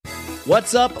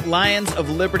What's up, Lions of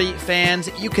Liberty fans?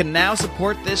 You can now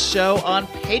support this show on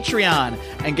Patreon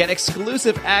and get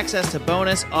exclusive access to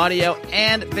bonus audio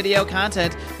and video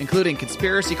content, including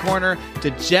Conspiracy Corner,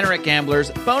 Degenerate Gamblers,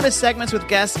 bonus segments with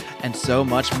guests, and so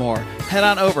much more. Head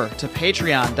on over to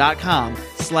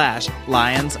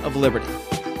patreon.com/Lions of Liberty.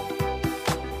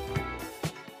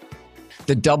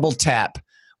 The double tap,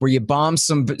 where you bomb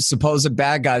some supposed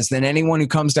bad guys, then anyone who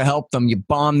comes to help them, you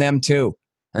bomb them too.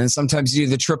 And sometimes you do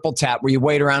the triple tap, where you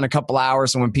wait around a couple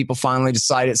hours, and when people finally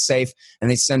decide it's safe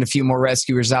and they send a few more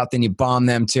rescuers out, then you bomb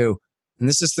them too. And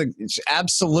this is the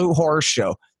absolute horror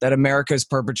show that America is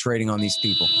perpetrating on these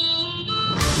people.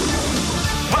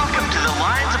 Welcome to the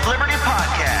Lions of Liberty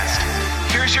podcast.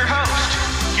 Here's your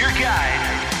host, your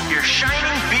guide, your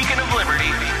shining beacon of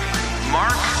liberty,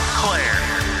 Mark Claire.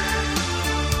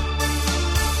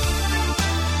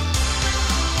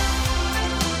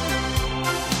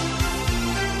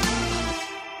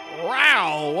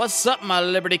 Wow, what's up, my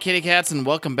Liberty Kitty Cats, and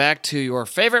welcome back to your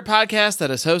favorite podcast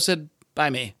that is hosted by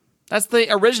me. That's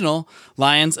the original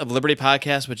Lions of Liberty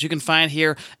podcast, which you can find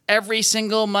here every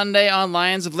single Monday on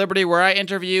Lions of Liberty, where I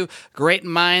interview great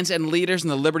minds and leaders in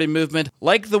the Liberty movement,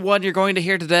 like the one you're going to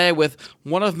hear today with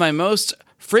one of my most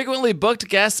frequently booked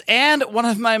guests and one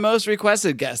of my most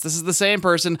requested guests. This is the same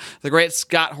person, the great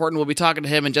Scott Horton. We'll be talking to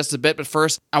him in just a bit, but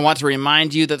first, I want to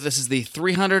remind you that this is the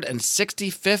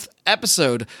 365th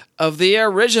episode of the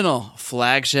original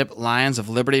flagship Lions of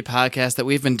Liberty podcast that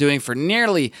we've been doing for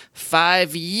nearly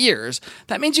 5 years.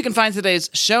 That means you can find today's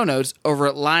show notes over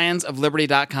at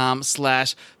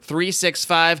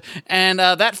lionsofliberty.com/365. And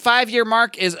that 5-year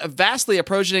mark is vastly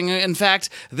approaching. In fact,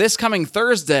 this coming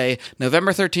Thursday,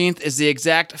 November 13th, is the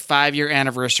exact 5-year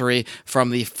anniversary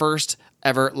from the first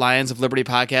ever Lions of Liberty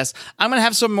podcast. I'm going to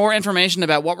have some more information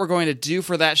about what we're going to do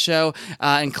for that show,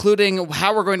 including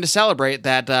how we're going to celebrate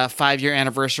that 5-year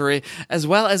anniversary, as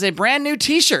well as a brand new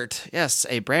t-shirt. Yes,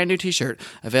 a brand new t-shirt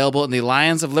available in the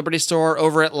Lions of Liberty store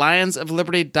over at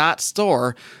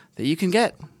lionsofliberty.store that you can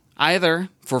get either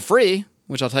for free,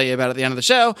 which I'll tell you about at the end of the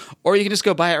show, or you can just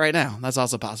go buy it right now. That's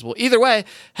also possible. Either way,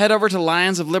 head over to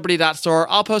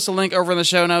lionsofliberty.store. I'll post a link over in the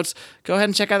show notes. Go ahead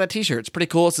and check out that t-shirt. It's pretty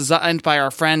cool. It's designed by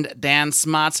our friend Dan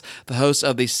Smots, the host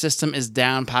of the System is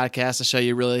Down podcast, a show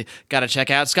you really got to check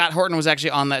out. Scott Horton was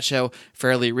actually on that show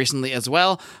fairly recently as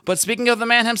well. But speaking of the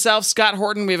man himself, Scott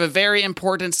Horton, we have a very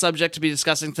important subject to be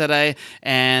discussing today,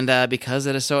 and because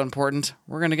it is so important,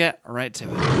 we're going to get right to it.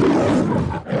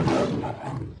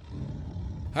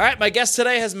 All right, my guest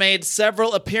today has made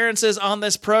several appearances on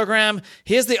this program.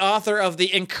 He is the author of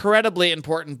the incredibly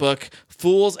important book,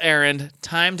 Fool's Errand,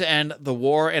 Time to End the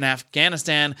War in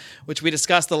Afghanistan, which we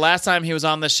discussed the last time he was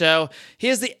on the show. He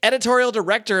is the editorial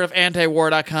director of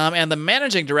antiwar.com and the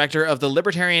managing director of the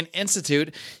Libertarian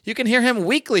Institute. You can hear him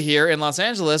weekly here in Los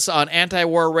Angeles on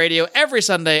Anti-War Radio every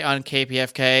Sunday on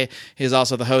KPFK. He is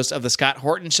also the host of The Scott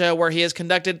Horton Show, where he has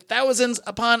conducted thousands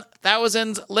upon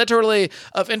thousands, literally,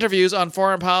 of interviews on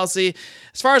foreign policy.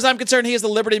 As far as I'm concerned, he is the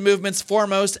Liberty movement's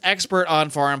foremost expert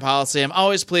on foreign policy. I'm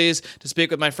always pleased to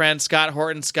speak with my friend Scott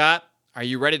Horton. Scott, are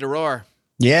you ready to roar?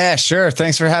 Yeah, sure.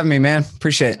 Thanks for having me, man.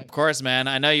 Appreciate it. Of course, man.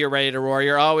 I know you're ready to roar.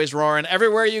 You're always roaring.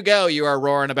 Everywhere you go, you are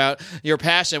roaring about your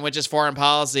passion, which is foreign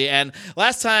policy. And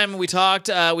last time we talked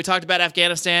about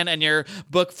Afghanistan and your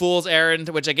book, Fool's Errand,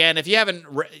 which, again, if you haven't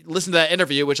listened to that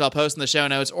interview, which I'll post in the show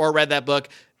notes, or read that book,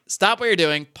 stop what you're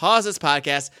doing, pause this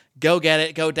podcast, go get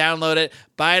it, go download it,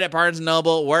 buy it at Barnes &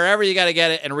 Noble, wherever you got to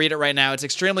get it, and read it right now. It's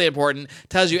extremely important.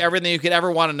 Tells you everything you could ever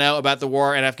want to know about the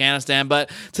war in Afghanistan. But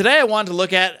today I wanted to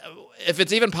look at if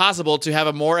it's even possible to have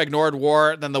a more ignored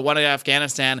war than the one in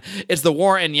Afghanistan. It's the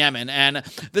war in Yemen. And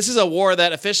this is a war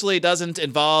that officially doesn't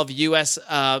involve the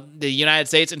United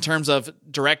States in terms of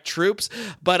direct troops,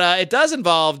 but it does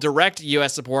involve direct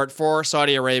U.S. support for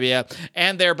Saudi Arabia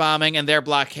and their bombing and their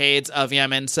blockades of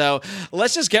Yemen. So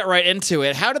let's just get right into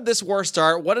it. How did this war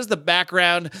start? What is the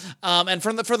background? And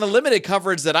from the limited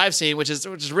coverage that I've seen, which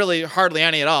is really hardly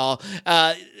any at all,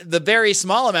 the very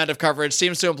small amount of coverage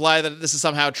seems to imply that this is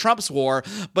somehow Trump's war,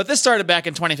 but this started back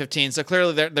in 2015, so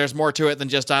clearly there's more to it than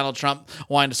just Donald Trump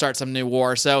wanting to start some new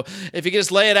war. So if you could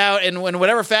just lay it out in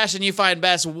whatever fashion you find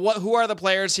best, who are the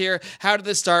players here? How did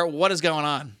this start? What is going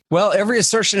on? Well, every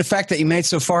assertion of fact that you made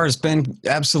so far has been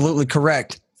absolutely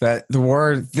correct. That the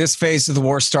war, this phase of the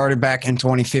war started back in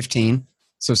 2015,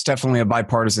 so it's definitely a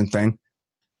bipartisan thing.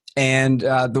 And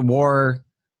the war,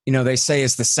 they say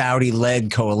is the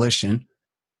Saudi-led coalition.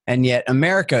 And yet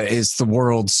America is the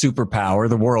world superpower,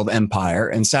 the world empire,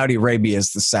 and Saudi Arabia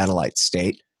is the satellite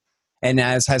state. And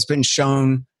as has been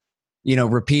shown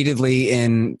repeatedly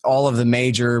in all of the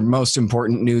major, most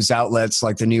important news outlets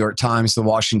like the New York Times, the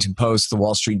Washington Post, the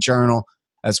Wall Street Journal,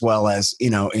 as well as,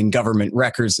 in government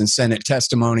records and Senate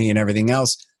testimony and everything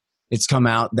else, it's come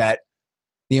out that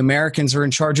the Americans are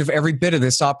in charge of every bit of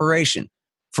this operation,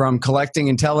 from collecting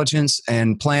intelligence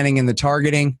and planning and the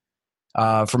targeting,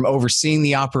 from overseeing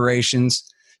the operations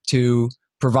to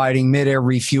providing mid-air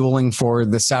refueling for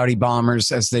the Saudi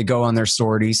bombers as they go on their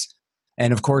sorties.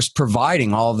 And of course,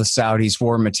 providing all the Saudis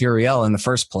war materiel in the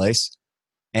first place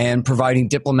and providing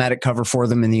diplomatic cover for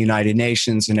them in the United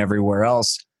Nations and everywhere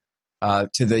else.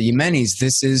 To the Yemenis,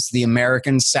 this is the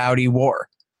American-Saudi war.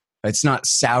 It's not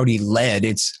Saudi-led.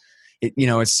 It's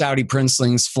Saudi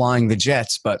princelings flying the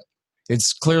jets, but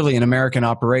it's clearly an American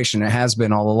operation. It has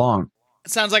been all along.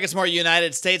 It sounds like it's more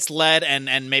United States-led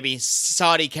and maybe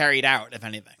Saudi carried out, if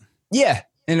anything. Yeah,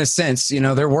 in a sense.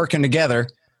 They're working together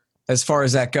as far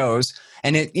as that goes.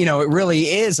 And it really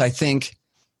is, I think,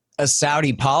 a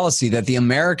Saudi policy that the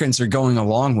Americans are going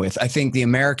along with. I think the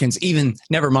Americans, even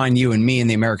never mind you and me and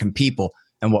the American people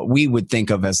and what we would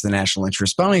think of as the national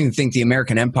interest, but I don't even think the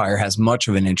American empire has much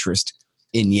of an interest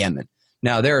in Yemen.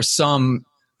 Now, there are some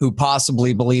who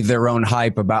possibly believe their own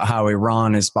hype about how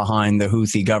Iran is behind the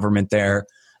Houthi government there,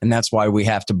 and that's why we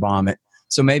have to bomb it.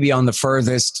 So maybe on the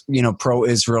furthest,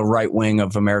 pro-Israel right wing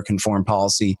of American foreign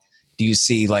policy, do you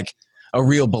see like a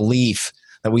real belief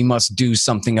that we must do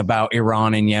something about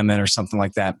Iran and Yemen or something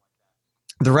like that?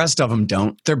 The rest of them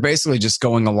don't. They're basically just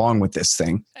going along with this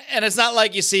thing. And it's not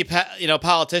like you see,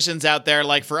 politicians out there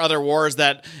like for other wars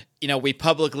that, we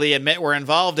publicly admit we're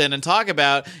involved in and talk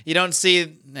about. You don't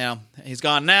see, he's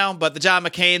gone now, but the John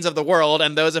McCains of the world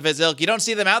and those of his ilk, you don't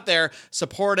see them out there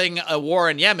supporting a war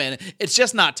in Yemen. It's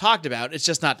just not talked about. It's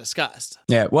just not discussed.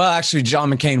 Yeah, well, actually,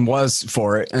 John McCain was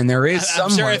for it, and there is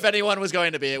I'm sure if anyone was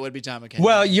going to be, it would be John McCain.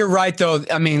 Well, you're right, though.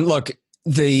 I mean, look,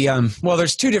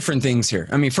 there's two different things here.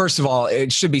 I mean, first of all,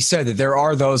 it should be said that there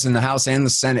are those in the House and the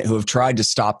Senate who have tried to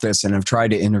stop this and have tried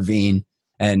to intervene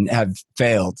and have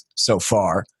failed so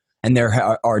far. And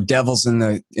there are devils in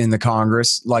the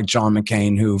Congress like John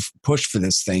McCain who've pushed for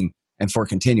this thing and for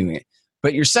continuing it.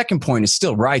 But your second point is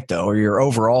still right, though, or your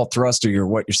overall thrust or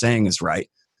what you're saying is right,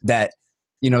 that,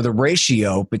 the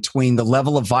ratio between the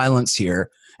level of violence here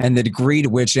and the degree to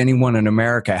which anyone in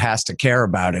America has to care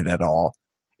about it at all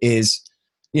is,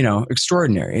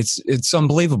 extraordinary. It's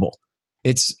unbelievable.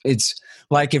 It's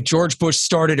like if George Bush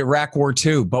started Iraq War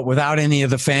II, but without any of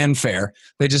the fanfare,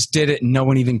 they just did it and no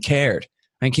one even cared.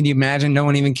 And can you imagine? No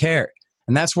one even cared.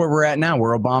 And that's where we're at now,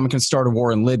 where Obama can start a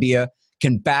war in Libya,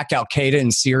 can back al-Qaeda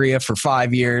in Syria for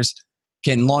 5 years,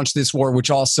 can launch this war, which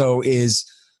also is,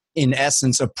 in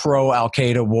essence, a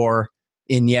pro-al-Qaeda war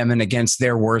in Yemen against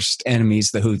their worst enemies,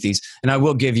 the Houthis. And I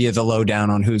will give you the lowdown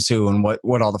on who's who and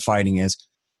what all the fighting is.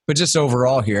 But just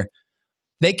overall here,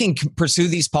 they can pursue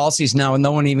these policies now and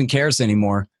no one even cares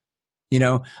anymore. You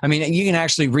can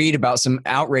actually read about some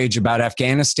outrage about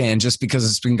Afghanistan just because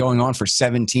it's been going on for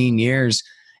 17 years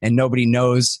and nobody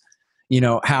knows,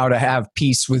 how to have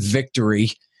peace with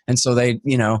victory. And so they,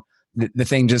 the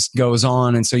thing just goes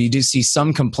on. And so you do see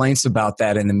some complaints about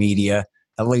that in the media,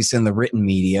 at least in the written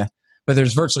media. But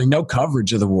there's virtually no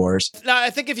coverage of the wars. Now, I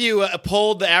think if you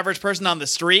polled the average person on the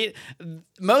street,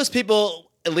 most people,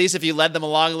 at least if you led them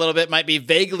along a little bit, might be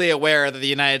vaguely aware that the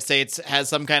United States has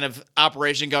some kind of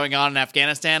operation going on in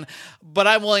Afghanistan. But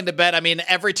I'm willing to bet,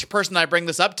 every person I bring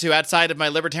this up to outside of my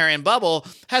libertarian bubble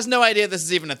has no idea this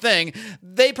is even a thing.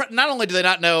 They not only do they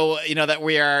not know, that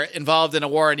we are involved in a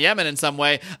war in Yemen in some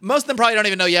way, most of them probably don't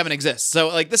even know Yemen exists.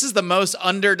 So, this is the most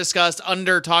under-discussed,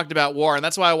 under-talked about war, and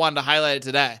that's why I wanted to highlight it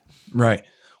today. Right.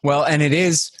 Well, and it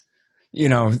is,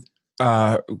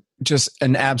 just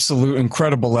an absolute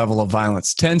incredible level of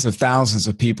violence. Tens of thousands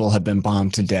of people have been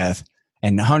bombed to death,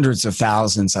 and hundreds of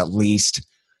thousands at least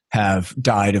have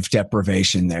died of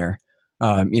deprivation there.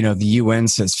 The UN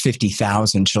says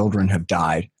 50,000 children have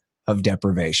died of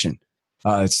deprivation.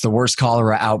 It's the worst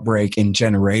cholera outbreak in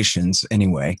generations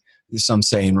anyway, some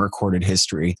say in recorded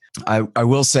history. I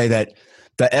will say that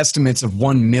the estimates of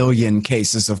 1 million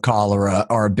cases of cholera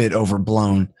are a bit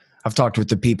overblown. I've talked with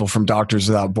the people from Doctors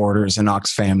Without Borders and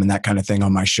Oxfam and that kind of thing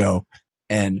on my show.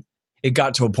 And it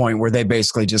got to a point where they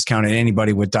basically just counted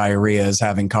anybody with diarrhea as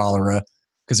having cholera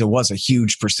because it was a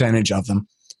huge percentage of them.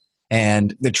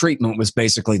 And the treatment was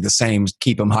basically the same,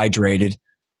 keep them hydrated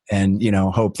and,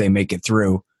 hope they make it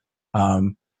through. But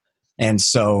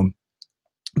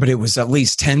it was at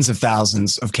least tens of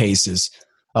thousands of cases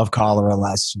of cholera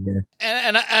last year.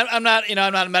 And I'm not,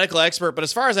 I'm not a medical expert, but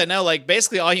as far as I know,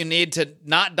 basically all you need to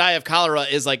not die of cholera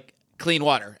is clean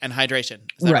water and hydration.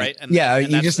 Is that right? And, yeah, and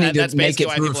you just need to make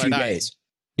it through a few days.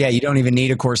 Yeah, you don't even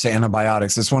need a course of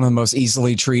antibiotics. It's one of the most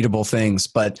easily treatable things,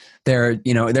 but their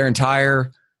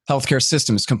entire healthcare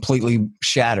system is completely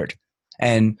shattered.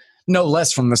 And no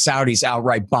less from the Saudis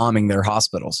outright bombing their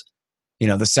hospitals. The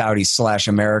Saudis /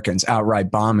 Americans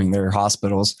outright bombing their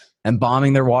hospitals and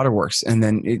bombing their waterworks. And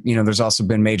then, there's also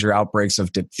been major outbreaks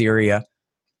of diphtheria.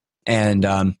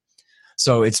 And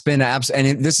so it's been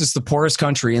this is the poorest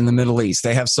country in the Middle East.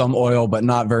 They have some oil, but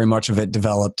not very much of it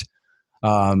developed.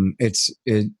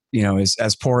 Is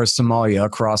as poor as Somalia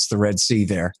across the Red Sea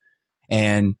there.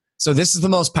 And so this is the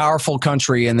most powerful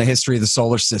country in the history of the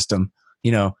solar system.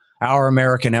 Our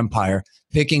American empire,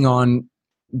 picking on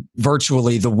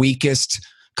virtually the weakest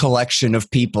collection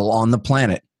of people on the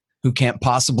planet who can't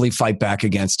possibly fight back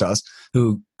against us,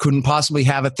 who couldn't possibly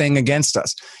have a thing against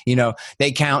us.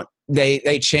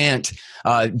 They chant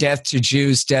death to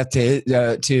Jews, death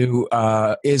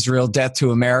to Israel, death to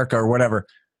America, or whatever.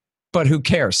 But who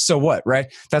cares? So what, right?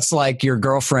 That's like your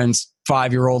girlfriend's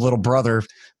 5-year-old little brother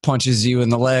punches you in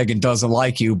the leg and doesn't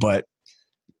like you, but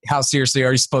how seriously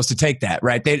are you supposed to take that,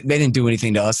 right? They didn't do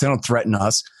anything to us. They don't threaten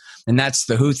us. And that's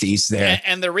the Houthis there.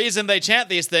 And the reason they chant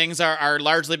these things are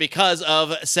largely because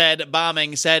of said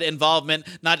bombing, said involvement,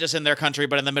 not just in their country,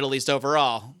 but in the Middle East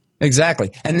overall.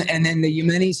 Exactly. And then the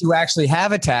Yemenis who actually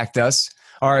have attacked us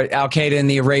are Al-Qaeda in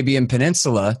the Arabian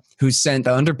Peninsula, who sent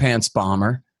the underpants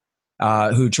bomber,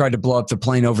 who tried to blow up the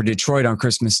plane over Detroit on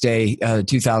Christmas Day,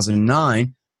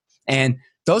 2009. And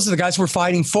those are the guys we're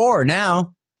fighting for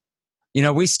now.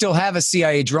 We still have a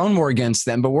CIA drone war against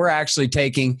them, but we're actually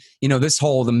taking,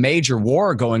 the major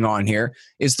war going on here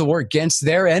is the war against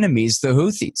their enemies, the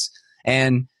Houthis.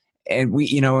 And we,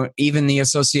 even the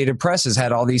Associated Press has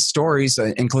had all these stories,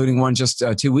 including one just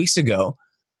 2 weeks ago,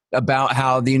 about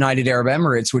how the United Arab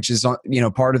Emirates, which is,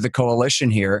 part of the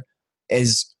coalition here,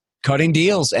 is cutting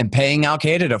deals and paying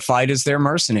Al-Qaeda to fight as their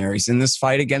mercenaries in this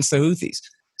fight against the Houthis.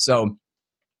 So,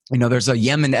 there's a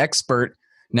Yemen expert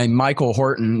named Michael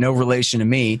Horton, no relation to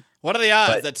me. What are the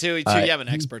odds that two Yemen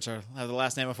experts have the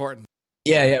last name of Horton?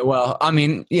 Yeah. Well,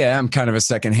 I'm kind of a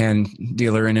secondhand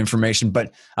dealer in information,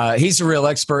 but he's a real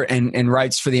expert and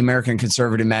writes for the American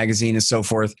Conservative magazine and so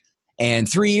forth. And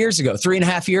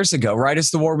 3.5 years ago, right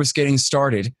as the war was getting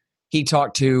started, he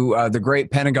talked to the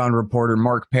great Pentagon reporter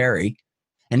Mark Perry,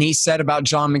 and he said about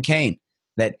John McCain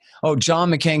that,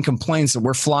 John McCain complains that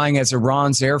we're flying as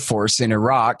Iran's Air Force in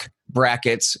Iraq,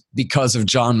 brackets, because of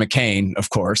John McCain, of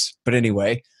course. But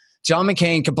anyway, John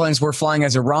McCain complains we're flying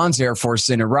as Iran's Air Force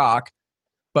in Iraq,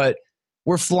 but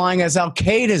we're flying as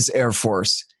Al-Qaeda's Air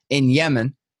Force in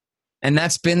Yemen. And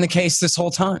that's been the case this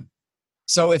whole time.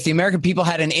 So if the American people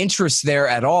had an interest there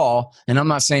at all, and I'm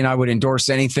not saying I would endorse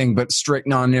anything but strict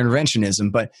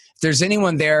non-interventionism, but if there's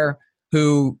anyone there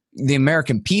who the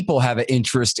American people have an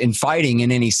interest in fighting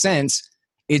in any sense,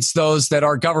 it's those that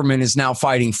our government is now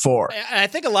fighting for. And I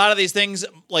think a lot of these things,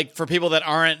 like for people that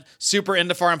aren't super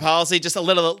into foreign policy, just a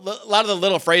lot of the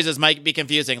little phrases might be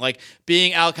confusing, like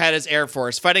being Al-Qaeda's Air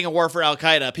Force, fighting a war for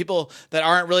Al-Qaeda. People that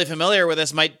aren't really familiar with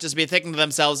this might just be thinking to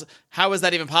themselves, how is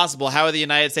that even possible? How would the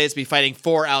United States be fighting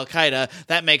for Al-Qaeda?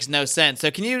 That makes no sense.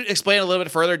 So can you explain a little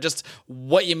bit further just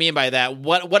what you mean by that?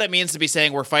 What it means to be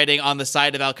saying we're fighting on the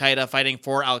side of Al-Qaeda, fighting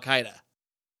for Al-Qaeda?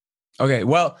 Okay,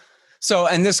 well, so,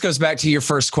 and this goes back to your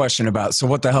first question about, so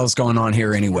what the hell's going on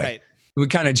here anyway? Right. We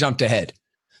kind of jumped ahead.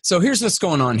 So here's what's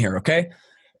going on here, okay?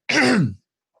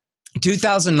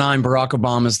 2009, Barack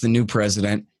Obama's the new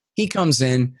president. He comes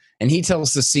in and he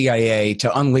tells the CIA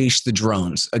to unleash the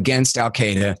drones against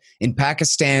Al-Qaeda in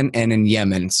Pakistan and in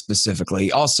Yemen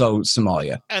specifically, also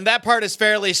Somalia. And that part is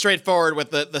fairly straightforward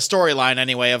with the storyline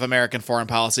anyway of American foreign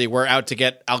policy. We're out to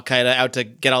get Al-Qaeda, out to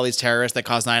get all these terrorists that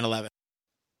caused 9/11.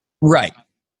 Right.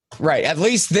 At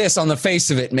least this on the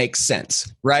face of it makes sense,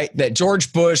 right? That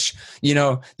George Bush,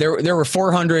 there were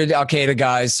 400 Al-Qaeda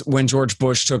guys when George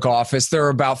Bush took office. There were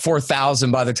about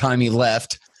 4,000 by the time he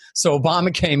left. So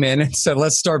Obama came in and said,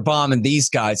 let's start bombing these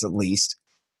guys at least.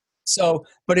 So,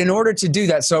 but in order to do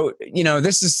that,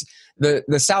 this is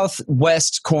the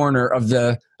southwest corner of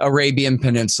the Arabian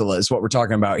Peninsula is what we're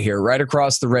talking about here, right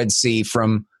across the Red Sea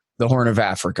from the Horn of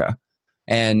Africa.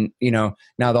 And,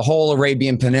 now the whole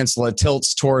Arabian Peninsula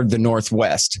tilts toward the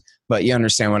northwest, but you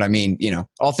understand what I mean.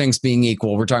 All things being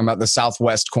equal, we're talking about the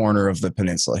southwest corner of the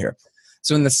peninsula here.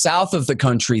 So in the south of the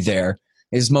country there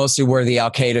is mostly where the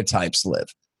Al-Qaeda types live.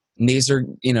 And these are,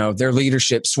 their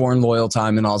leadership, sworn loyal to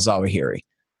Ayman al-Zawahiri.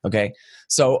 Okay.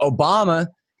 So Obama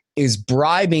is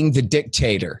bribing the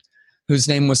dictator whose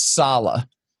name was Saleh,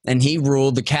 and he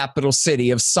ruled the capital city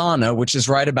of Sana'a, which is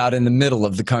right about in the middle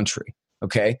of the country.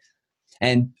 Okay.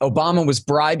 And Obama was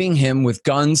bribing him with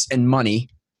guns and money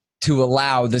to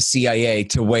allow the CIA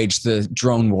to wage the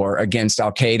drone war against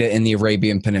Al-Qaeda in the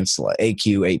Arabian Peninsula,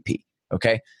 AQAP.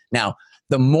 Okay. Now,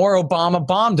 the more Obama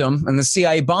bombed them and the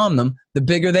CIA bombed them, the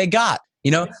bigger they got.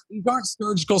 These aren't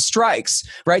surgical strikes,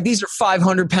 right? These are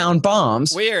 500-pound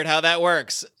bombs. Weird how that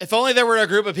works. If only there were a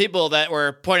group of people that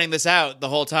were pointing this out the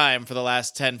whole time for the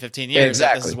last 10, 15 years.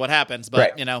 Exactly. This is what happens.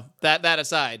 But, that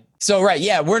aside. So, right,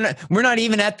 yeah, we're not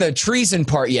even at the treason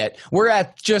part yet. We're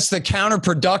at just the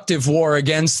counterproductive war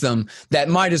against them that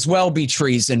might as well be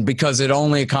treason because it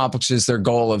only accomplishes their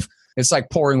goal of, it's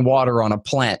like pouring water on a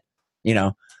plant,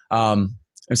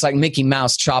 It's like Mickey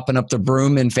Mouse chopping up the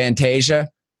broom in Fantasia.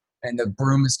 And the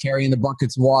broom is carrying the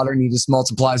buckets of water, and he just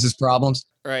multiplies his problems.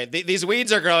 Right. These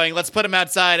weeds are growing. Let's put them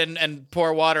outside and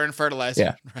pour water and fertilizer.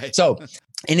 Yeah. Right. So,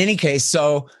 in any case,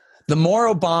 the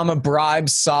more Obama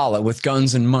bribes Saleh with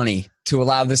guns and money to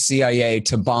allow the CIA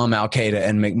to bomb Al-Qaeda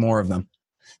and make more of them,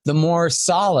 the more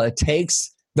Saleh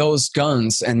takes those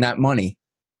guns and that money,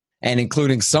 and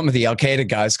including some of the Al-Qaeda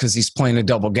guys because he's playing a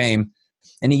double game,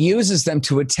 and he uses them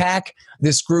to attack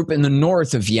this group in the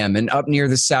north of Yemen, up near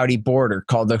the Saudi border,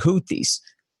 called the Houthis.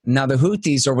 Now, the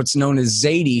Houthis are what's known as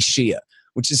Zaidi Shia,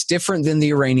 which is different than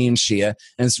the Iranian Shia,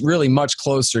 and it's really much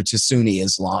closer to Sunni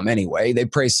Islam anyway. They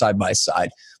pray side by side,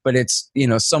 but it's,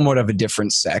 somewhat of a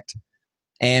different sect.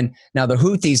 And now the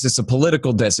Houthis is a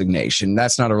political designation.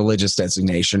 That's not a religious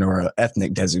designation or an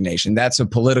ethnic designation. That's a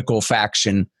political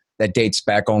faction that dates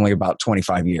back only about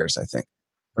 25 years, I think,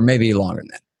 or maybe longer than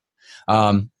that.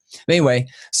 Anyway,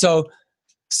 so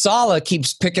Saleh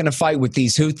keeps picking a fight with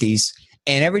these Houthis,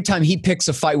 and every time he picks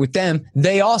a fight with them,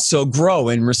 they also grow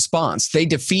in response. They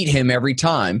defeat him every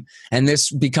time, and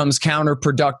this becomes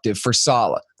counterproductive for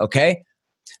Saleh, okay?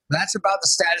 That's about the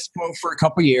status quo for a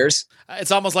couple years.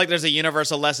 It's almost like there's a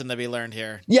universal lesson to be learned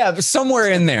here. Yeah, but somewhere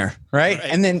in there, right?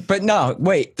 And then, but no,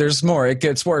 wait, there's more. It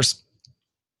gets worse.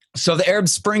 So the Arab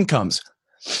Spring comes.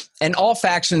 And all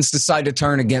factions decide to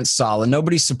turn against Saleh.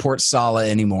 Nobody supports Saleh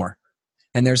anymore.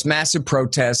 And there's massive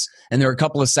protests, and there are a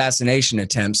couple assassination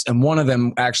attempts, and one of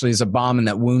them actually is a bombing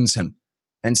that wounds him.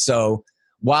 And so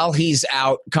while he's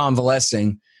out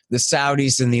convalescing, the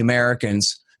Saudis and the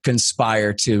Americans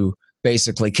conspire to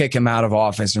basically kick him out of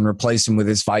office and replace him with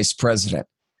his vice president.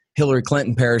 Hillary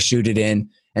Clinton parachuted in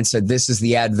and said, this is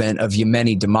the advent of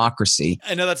Yemeni democracy.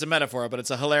 I know that's a metaphor, but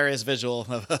it's a hilarious visual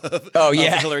of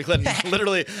Hillary Clinton.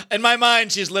 Literally, in my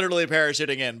mind, she's literally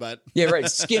parachuting in. But yeah, right.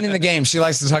 Skin in the game. She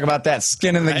likes to talk about that.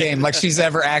 Skin in the game, like she's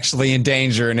ever actually in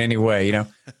danger in any way,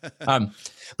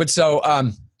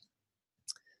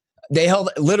 They held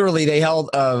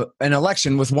an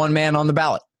election with one man on the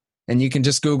ballot. And you can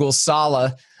just Google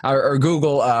Saleh or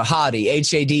Google Hadi,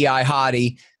 Hadi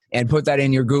Hadi, and put that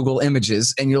in your Google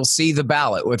images, and you'll see the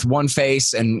ballot with one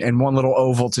face and one little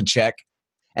oval to check.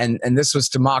 And this was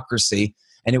democracy.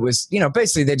 And it was,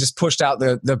 basically they just pushed out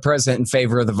the president in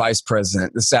favor of the vice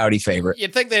president, the Saudi favorite.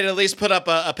 You'd think they'd at least put up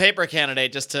a paper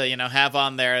candidate just to, have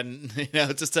on there and,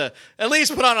 just to at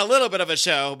least put on a little bit of a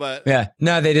show. But yeah,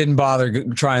 no, they didn't bother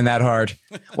trying that hard.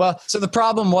 Well, so the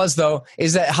problem was, though,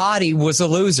 is that Hadi was a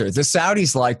loser. The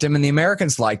Saudis liked him and the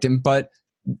Americans liked him, but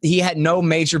he had no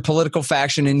major political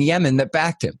faction in Yemen that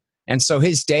backed him. And so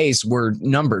his days were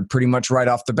numbered pretty much right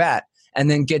off the bat. And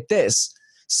then get this.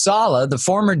 Saleh, the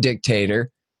former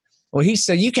dictator, well, he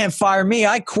said, you can't fire me.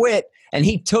 I quit. And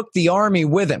he took the army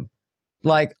with him,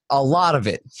 like a lot of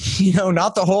it,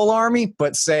 not the whole army,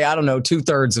 but say,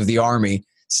 2/3 of the army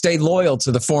stayed loyal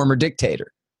to the former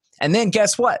dictator. And then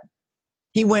guess what?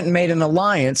 He went and made an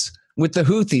alliance with the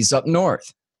Houthis up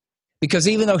north, because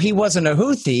even though he wasn't a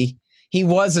Houthi, he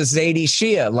was a Zaidi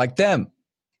Shia like them.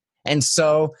 And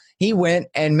so he went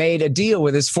and made a deal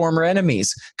with his former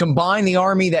enemies, combined the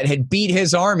army that had beat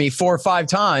his army 4 or 5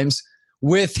 times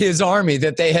with his army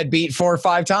that they had beat 4 or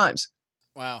 5 times.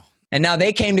 Wow. And now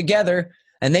they came together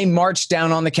and they marched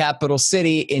down on the capital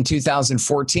city in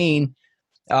 2014.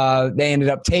 They ended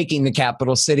up taking the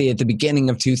capital city at the beginning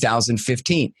of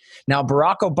 2015. Now,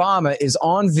 Barack Obama is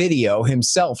on video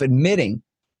himself admitting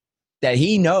that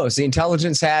he knows the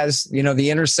intelligence has, the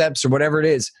intercepts or whatever it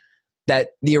is, that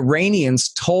the Iranians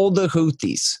told the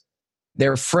Houthis,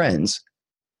 their friends,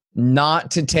 not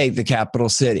to take the capital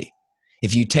city.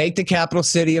 If you take the capital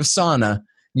city of Sana'a,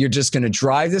 you're just going to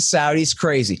drive the Saudis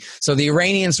crazy. So the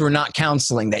Iranians were not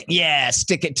counseling that,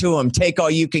 stick it to them, take all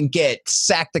you can get,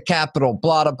 sack the capital,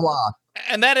 blah, blah, blah.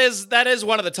 And that is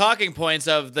one of the talking points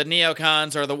of the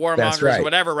neocons or the warmongers or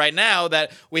whatever right now,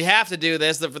 that we have to do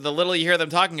this, that for the little you hear them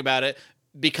talking about it,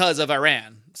 because of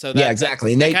Iran. So that,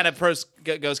 exactly. That kind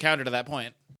of goes counter to that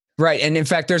point. Right. And in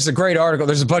fact, there's a great article.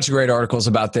 There's a bunch of great articles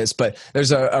about this, but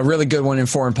there's a really good one in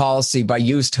Foreign Policy by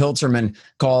Joost Hilterman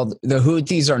called "The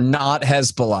Houthis Are Not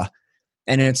Hezbollah."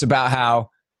 And it's about how,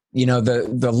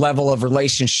 the level of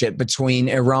relationship between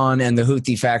Iran and the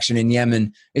Houthi faction in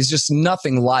Yemen is just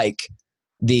nothing like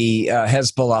the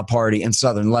Hezbollah party in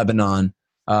southern Lebanon,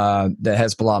 the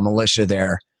Hezbollah militia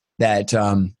there that,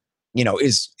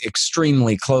 is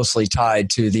extremely closely tied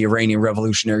to the Iranian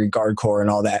Revolutionary Guard Corps and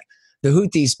all that. The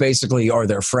Houthis basically are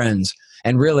their friends.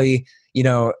 And really,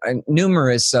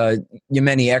 numerous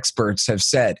Yemeni experts have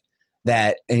said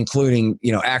that, including,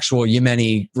 actual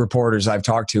Yemeni reporters I've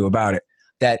talked to about it,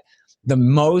 that the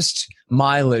most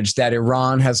mileage that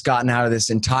Iran has gotten out of this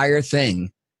entire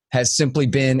thing has simply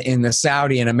been in the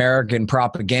Saudi and American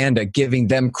propaganda, giving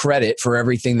them credit for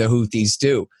everything the Houthis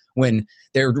do when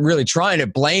they're really trying to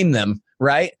blame them,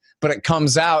 right? But it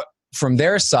comes out from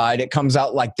their side, it comes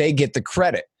out like they get the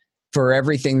credit for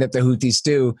everything that the Houthis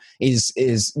do is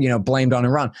blamed on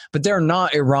Iran. But they're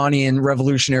not Iranian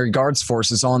Revolutionary Guards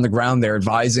forces on the ground there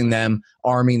advising them,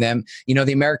 arming them.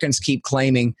 The Americans keep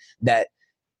claiming that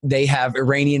they have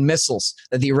Iranian missiles,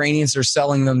 that the Iranians are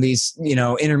selling them these,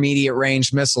 intermediate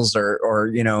range missiles or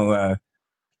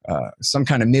some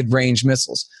kind of mid-range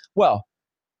missiles. Well,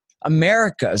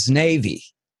 America's Navy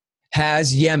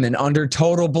has Yemen under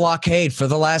total blockade for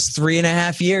the last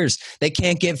 3.5 years. They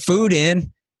can't get food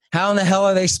in. How in the hell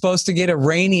are they supposed to get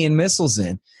Iranian missiles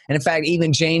in? And in fact,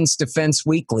 even Jane's Defense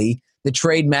Weekly, the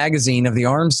trade magazine of the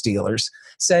arms dealers,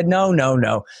 said,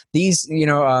 no. These,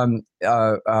 the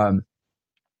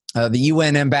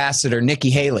UN ambassador, Nikki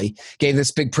Haley, gave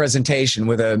this big presentation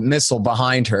with a missile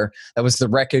behind her. That was the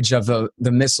wreckage of the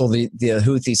missile the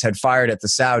Houthis had fired at the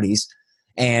Saudis.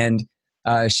 And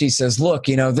she says, look,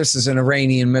 this is an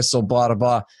Iranian missile, blah, blah,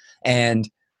 blah. And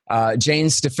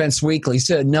Jane's Defense Weekly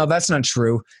said, no, that's not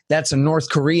true. That's a North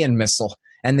Korean missile.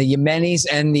 And the Yemenis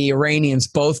and the Iranians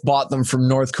both bought them from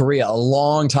North Korea a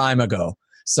long time ago.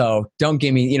 So don't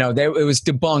give me, it was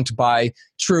debunked by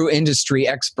true industry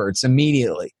experts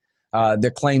immediately,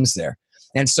 their claims there.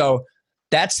 And so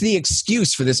that's the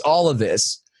excuse for this. All of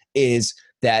this is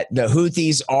that the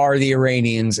Houthis are the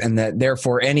Iranians and that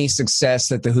therefore any success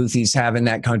that the Houthis have in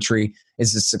that country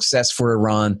is a success for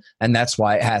Iran. And that's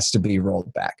why it has to be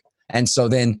rolled back. And so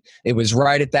then it was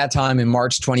right at that time in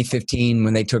March 2015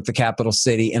 when they took the capital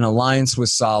city in alliance with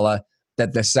Saleh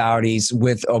that the Saudis,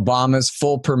 with Obama's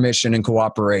full permission and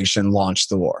cooperation, launched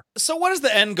the war. So what is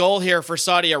the end goal here for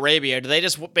Saudi Arabia? Do they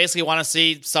just basically want to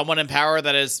see someone in power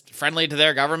that is friendly to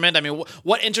their government? I mean,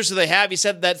 what interest do they have? You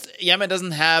said that Yemen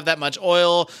doesn't have that much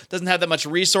oil, doesn't have that much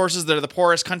resources. They're the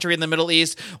poorest country in the Middle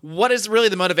East. What is really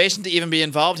the motivation to even be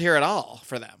involved here at all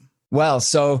for them? Well,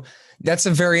 so that's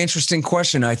a very interesting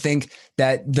question. I think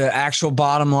that the actual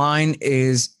bottom line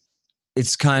is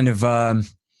it's kind of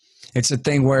it's a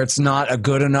thing where it's not a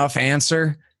good enough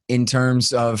answer in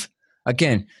terms of,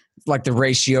 again, like the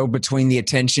ratio between the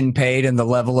attention paid and the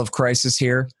level of crisis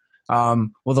here. The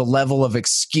level of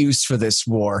excuse for this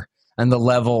war and the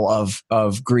level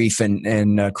of grief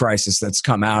and crisis that's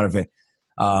come out of it,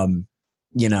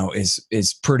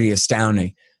 is pretty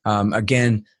astounding.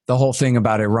 Again, the whole thing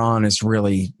about Iran is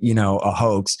really, a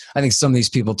hoax. I think some of these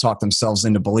people talk themselves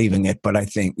into believing it, but I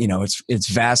think, it's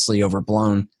vastly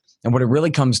overblown. And what it really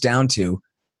comes down to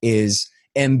is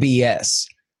MBS,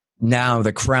 now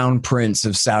the crown prince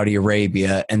of Saudi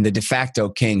Arabia and the de facto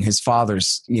king. His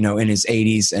father's, in his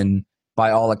 80s and by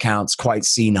all accounts quite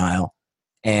senile.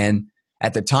 And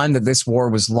at the time that this war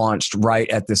was launched, right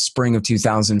at the spring of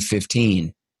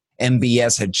 2015,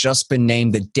 MBS had just been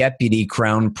named the deputy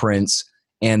crown prince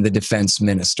and the defense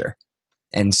minister.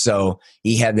 And so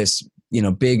he had this,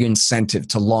 big incentive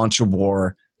to launch a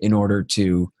war in order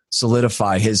to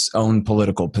solidify his own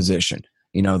political position,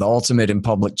 the ultimate in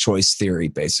public choice theory,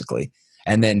 basically.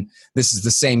 And then this is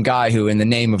the same guy who, in the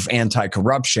name of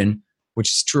anti-corruption,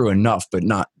 which is true enough, but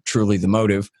not truly the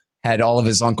motive, had all of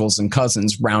his uncles and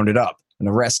cousins rounded up and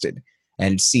arrested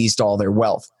and seized all their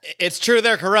wealth. It's true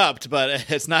they're corrupt, but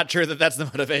it's not true that that's the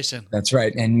motivation. That's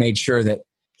right. And made sure that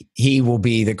he will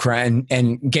be the crown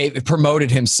and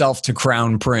promoted himself to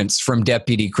crown prince from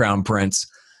deputy crown prince,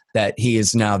 that he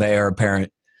is now the heir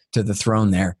apparent to the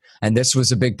throne there. And this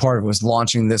was a big part of it, was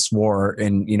launching this war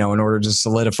in order to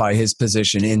solidify his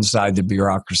position inside the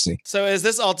bureaucracy. So is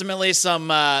this ultimately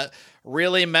some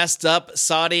really messed up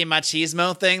Saudi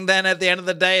machismo thing then at the end of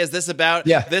the day? Is this about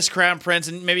this crown prince?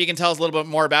 And maybe you can tell us a little bit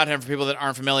more about him for people that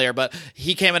aren't familiar, but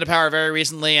he came into power very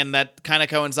recently and that kind of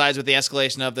coincides with the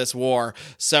escalation of this war.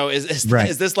 So is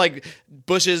this like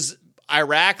Bush's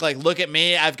Iraq, like, look at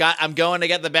me, I'm going to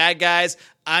get the bad guys.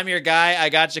 I'm your guy. I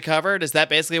got you covered. Is that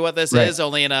basically what this is?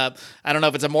 Only in I don't know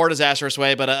if it's a more disastrous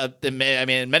way, but in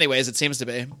many ways it seems to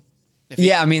be.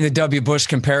 Yeah, I mean, the W. Bush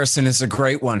comparison is a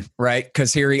great one, right?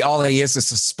 Because all he is a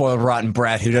spoiled, rotten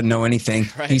brat who doesn't know anything.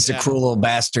 Right, He's a cruel little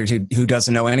bastard who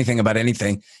doesn't know anything about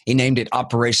anything. He named it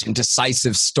Operation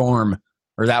Decisive Storm,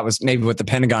 or that was maybe what the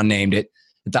Pentagon named it,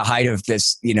 at the height of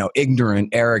this, ignorant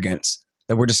arrogance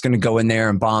that we're just going to go in there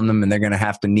and bomb them and they're going to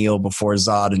have to kneel before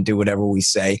Zod and do whatever we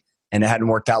say. And it hadn't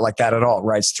worked out like that at all,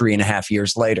 right? It's 3.5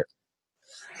 years later.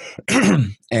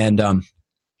 And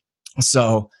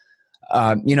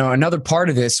another part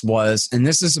of this was, and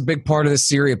this is a big part of the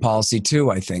Syria policy too,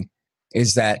 I think,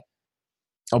 is that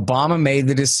Obama made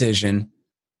the decision,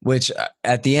 which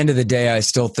at the end of the day, I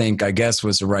still think, I guess,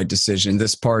 was the right decision,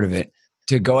 this part of it,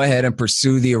 to go ahead and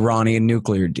pursue the Iranian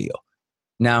nuclear deal.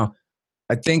 Now,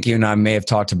 I think you and I may have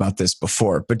talked about this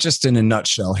before, but just in a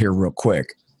nutshell here real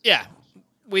quick. Yeah.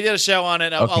 We did a show on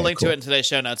it. I'll link to it in today's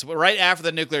show notes. Right after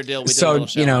the nuclear deal, we did a little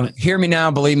show on it. Hear me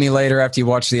now, believe me later after you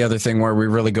watch the other thing where we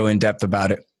really go in depth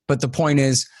about it. But the point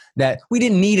is that we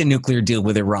didn't need a nuclear deal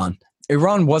with Iran.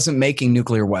 Iran wasn't making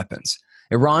nuclear weapons.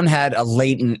 Iran had a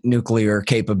latent nuclear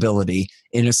capability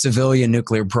in a civilian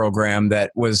nuclear program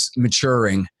that was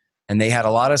maturing, and they had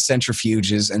a lot of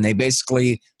centrifuges, and they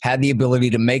basically had the ability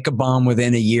to make a bomb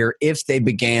within a year if they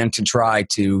began to try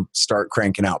to start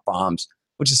cranking out bombs,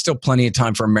 which is still plenty of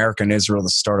time for America and Israel to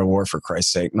start a war, for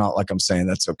Christ's sake. Not like I'm saying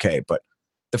that's okay, but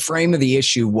the frame of the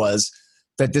issue was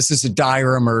that this is a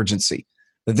dire emergency,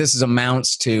 that this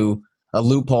amounts to a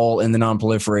loophole in the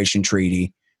Non-Proliferation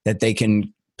Treaty, that they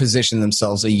can position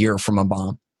themselves a year from a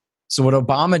bomb. So what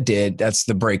Obama did, that's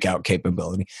the breakout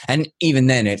capability. And even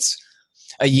then, it's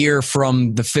a year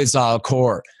from the fissile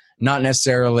core, not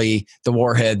necessarily the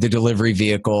warhead, the delivery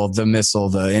vehicle, the missile,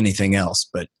 the anything else,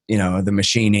 but, the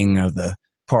machining of the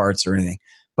parts or anything.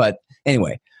 But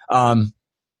anyway,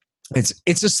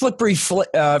 it's a slippery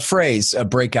phrase, a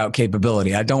breakout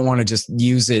capability. I don't want to just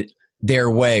use it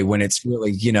their way when it's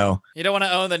really, You don't want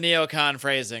to own the neocon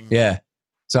phrasing. Yeah.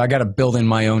 So I got to build in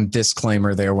my own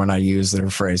disclaimer there when I use their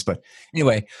phrase. But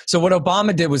anyway, so what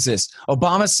Obama did was this.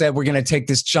 Obama said, we're going to take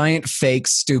this giant, fake,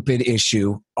 stupid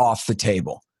issue off the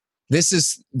table. This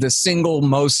is the single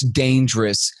most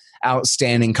dangerous,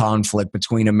 outstanding conflict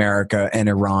between America and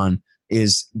Iran,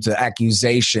 is the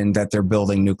accusation that they're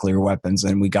building nuclear weapons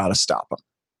and we got to stop them.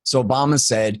 So Obama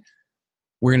said,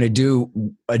 we're going to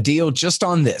do a deal just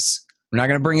on this. We're not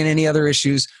going to bring in any other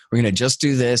issues. We're going to just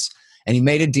do this. And he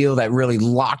made a deal that really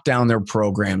locked down their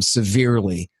program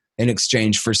severely in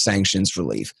exchange for sanctions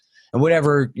relief. And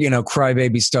whatever,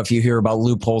 crybaby stuff you hear about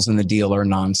loopholes in the deal are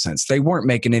nonsense. They weren't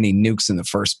making any nukes in the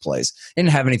first place. They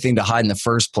didn't have anything to hide in the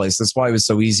first place. That's why it was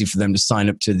so easy for them to sign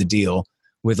up to the deal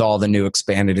with all the new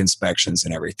expanded inspections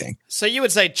and everything. So you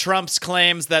would say Trump's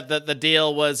claims that the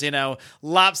deal was,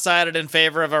 lopsided in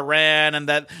favor of Iran, and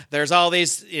that there's all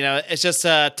these, it's just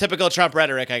typical Trump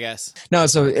rhetoric, I guess. No,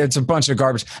 so it's a bunch of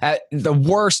garbage. The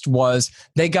worst was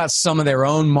they got some of their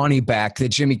own money back that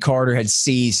Jimmy Carter had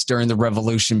seized during the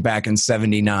revolution back in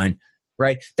 '79.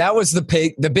 Right? That was the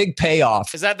big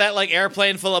payoff. Is that like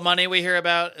airplane full of money we hear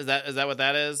about? Is that what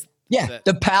that is? Yeah,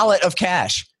 the pallet of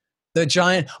cash. The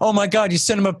giant, oh my God, you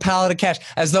sent them a pallet of cash,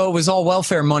 as though it was all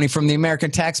welfare money from the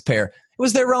American taxpayer. It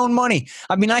was their own money.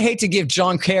 I mean, I hate to give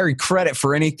John Kerry credit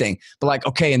for anything, but like,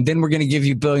 okay, and then we're going to give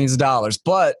you billions of dollars,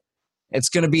 but it's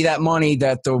going to be that money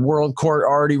that the world court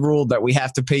already ruled that we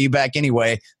have to pay you back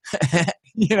anyway. I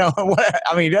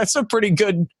mean, that's a pretty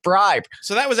good bribe.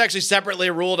 So that was actually separately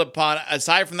ruled upon,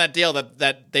 aside from that deal,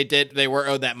 that they were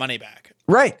owed that money back.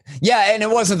 Right. Yeah. And it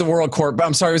wasn't the World Court, but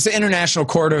I'm sorry, it was the International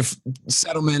Court of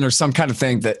Settlement or some kind of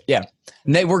thing and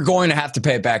they were going to have to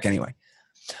pay it back anyway.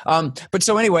 But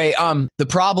so anyway, the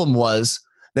problem was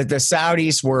that the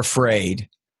Saudis were afraid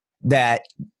that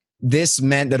this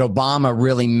meant that Obama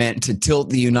really meant to tilt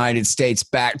the United States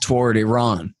back toward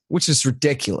Iran, which is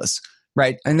ridiculous.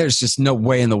 Right. And there's just no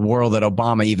way in the world that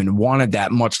Obama even wanted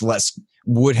that, much less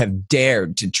would have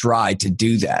dared to try to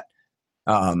do that.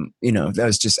 That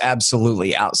was just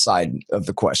absolutely outside of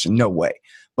the question. No way.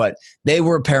 But they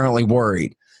were apparently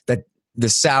worried that the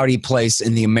Saudi place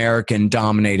in the American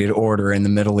dominated order in the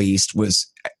Middle East was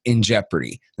in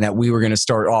jeopardy and that we were going to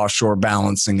start offshore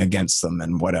balancing against them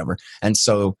and whatever. And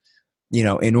so,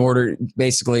 in order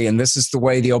basically, and this is the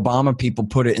way the Obama people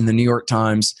put it in the New York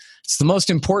Times, it's the most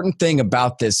important thing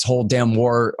about this whole damn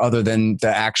war other than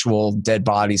the actual dead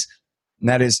bodies. And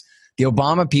that is the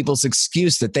Obama people's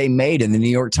excuse that they made in the New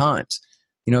York Times.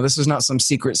 This is not some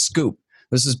secret scoop.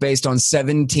 This is based on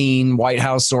 17 White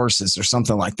House sources or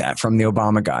something like that from the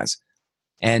Obama guys.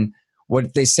 And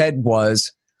what they said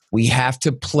was, we have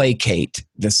to placate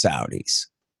the Saudis.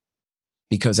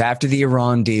 Because after the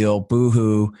Iran deal,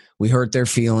 boo-hoo, we hurt their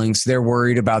feelings. They're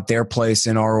worried about their place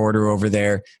in our order over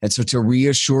there. And so to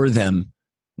reassure them,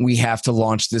 we have to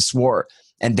launch this war.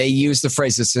 And they use the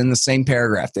phrase, it's in the same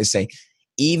paragraph. They say,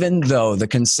 even though the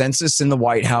consensus in the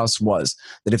White House was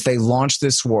that if they launched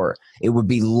this war, it would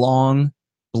be long,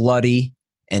 bloody,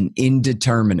 and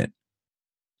indeterminate.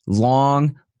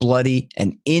 Long, bloody,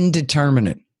 and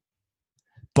indeterminate.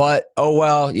 But, oh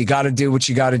well, you got to do what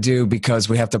you got to do because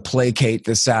we have to placate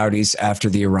the Saudis after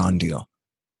the Iran deal.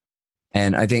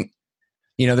 And I think,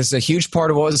 this is a huge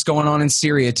part of what is going on in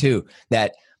Syria too.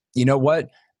 That, you know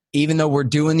what? Even though we're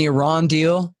doing the Iran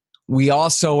deal, we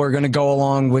also are going to go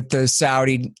along with the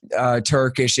Saudi,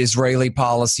 Turkish, Israeli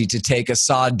policy to take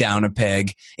Assad down a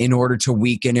peg in order to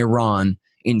weaken Iran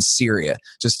in Syria,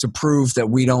 just to prove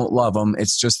that we don't love them.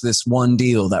 It's just this one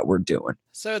deal that we're doing.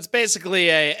 So it's basically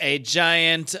a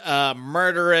giant,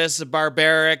 murderous,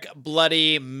 barbaric,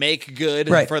 bloody make good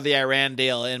for the Iran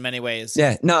deal in many ways.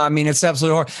 Yeah, no, I mean, it's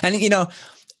absolutely horrible. And,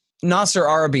 Nasser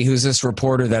Arabi, who's this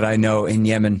reporter that I know in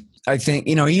Yemen, I think,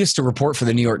 he used to report for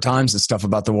the New York Times and stuff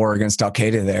about the war against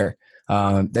Al-Qaeda there.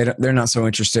 They're not so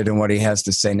interested in what he has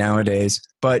to say nowadays.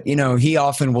 But, he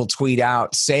often will tweet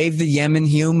out, save the Yemen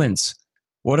humans.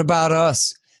 What about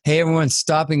us? Hey, everyone,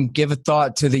 stop and give a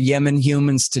thought to the Yemen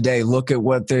humans today. Look at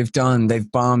what they've done.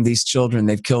 They've bombed these children.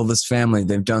 They've killed this family.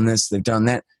 They've done this. They've done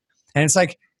that. And it's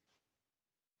like,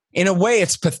 in a way,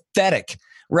 it's pathetic,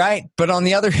 right? But on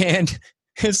the other hand,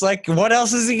 it's like, what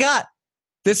else has he got?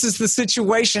 This is the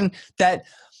situation that,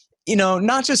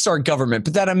 not just our government,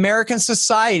 but that American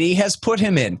society has put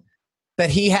him in. That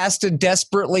he has to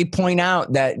desperately point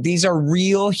out that these are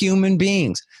real human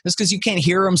beings. Just because you can't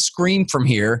hear them scream from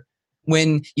here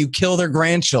when you kill their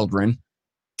grandchildren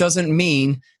doesn't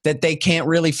mean that they can't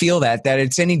really feel that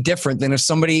it's any different than if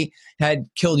somebody had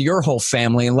killed your whole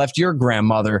family and left your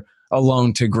grandmother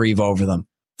alone to grieve over them.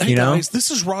 Hey guys,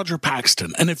 this is Roger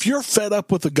Paxton, and if you're fed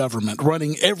up with the government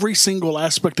running every single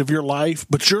aspect of your life,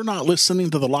 but you're not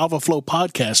listening to the Lava Flow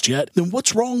podcast yet, then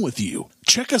what's wrong with you?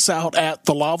 Check us out at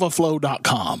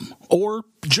thelavaflow.com, or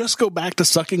just go back to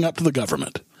sucking up to the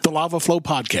government. The Lava Flow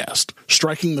podcast,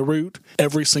 striking the root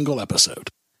every single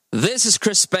episode. This is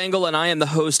Chris Spangle, and I am the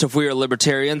host of We Are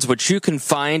Libertarians, which you can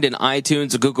find in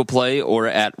iTunes, Google Play, or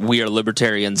at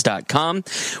wearelibertarians.com.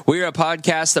 We are a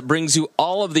podcast that brings you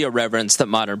all of the irreverence that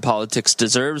modern politics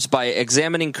deserves by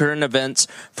examining current events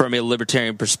from a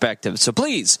libertarian perspective. So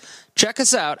please, check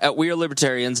us out at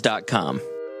wearelibertarians.com.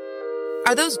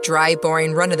 Are those dry,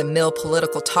 boring, run-of-the-mill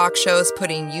political talk shows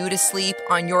putting you to sleep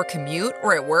on your commute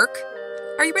or at work?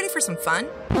 Are you ready for some fun?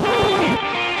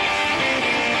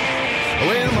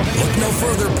 Look no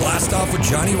further. Blast Off with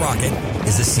Johnny Rocket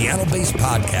is a Seattle-based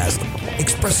podcast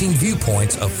expressing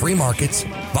viewpoints of free markets,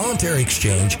 voluntary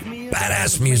exchange,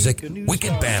 badass music,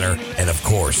 wicked banner, and of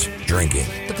course, drinking.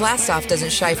 The Blast Off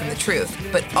doesn't shy from the truth,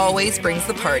 but always brings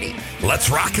the party. Let's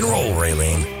rock and roll,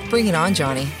 Raylene. Bring it on,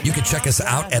 Johnny. You can check us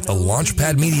out at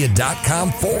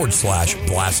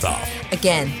thelaunchpadmedia.com/blastoff.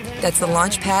 Again, that's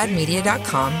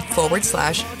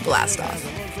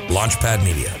thelaunchpadmedia.com/blastoff. Launchpad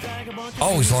Media.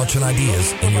 Always launching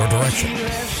ideas in your direction.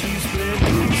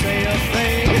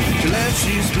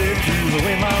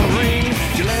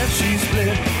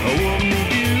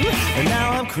 And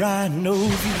now I'm crying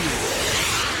over.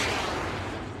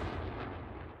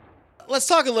 Let's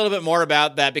talk a little bit more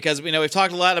about that because we've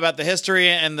talked a lot about the history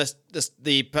and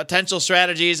the potential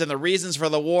strategies and the reasons for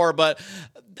the war, but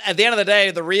at the end of the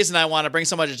day, the reason I want to bring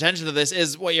so much attention to this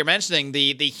is what you're mentioning,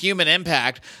 the human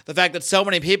impact, the fact that so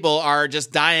many people are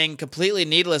just dying completely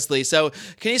needlessly. So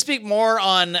can you speak more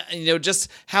on, just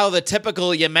how the typical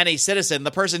Yemeni citizen,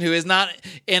 the person who is not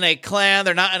in a clan,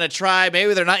 they're not in a tribe,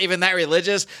 maybe they're not even that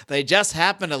religious, they just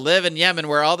happen to live in Yemen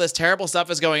where all this terrible stuff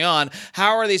is going on.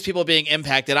 How are these people being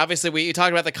impacted? Obviously, you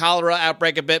talked about the cholera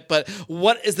outbreak a bit, but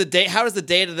how is the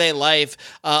day-to-day life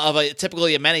of a typical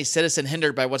Yemeni citizen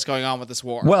hindered by what's going on with this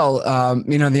war? Well,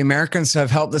 the Americans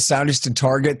have helped the Saudis to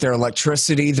target their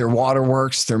electricity, their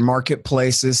waterworks, their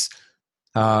marketplaces,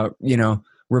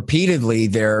 repeatedly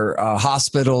their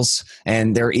hospitals,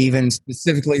 and they're even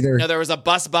specifically their... there was a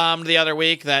bus bombed the other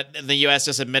week that the U.S.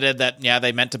 just admitted that,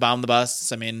 they meant to bomb the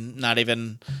bus. I mean, not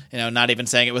even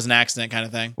saying it was an accident kind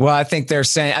of thing. Well, I think they're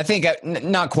saying,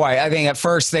 not quite. I think at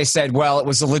first they said, well, it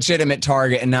was a legitimate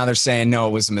target, and now they're saying, no,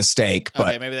 it was a mistake. But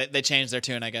okay, maybe they changed their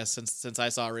tune, I guess, since I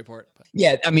saw a report. But.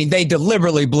 Yeah, I mean, they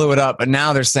deliberately blew it up, but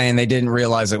now they're saying they didn't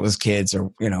realize it was kids or,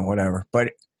 whatever.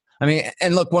 But I mean,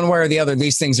 and look, one way or the other,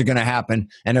 these things are going to happen.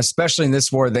 And especially in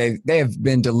this war, they have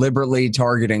been deliberately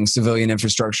targeting civilian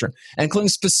infrastructure, including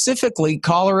specifically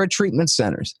cholera treatment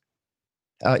centers.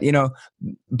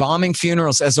 Bombing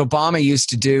funerals, as Obama used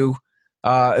to do,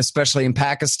 especially in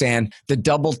Pakistan, the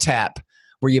double tap,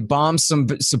 where you bomb some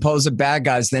supposed bad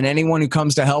guys, then anyone who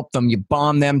comes to help them, you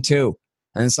bomb them too.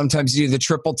 And sometimes you do the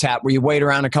triple tap, where you wait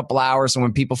around a couple hours, and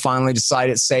when people finally decide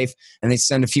it's safe and they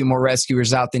send a few more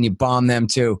rescuers out, then you bomb them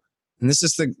too. And this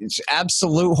is the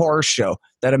absolute horror show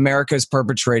that America is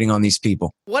perpetrating on these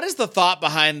people. What is the thought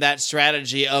behind that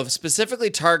strategy of specifically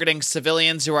targeting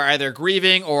civilians who are either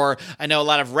grieving, or I know a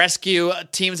lot of rescue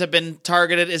teams have been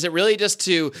targeted? Is it really just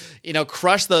to,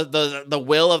 crush the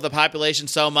will of the population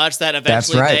so much that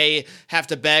eventually they have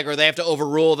to beg or they have to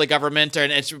overrule the government,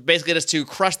 and it's basically just to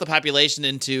crush the population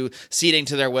into ceding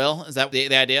to their will? Is that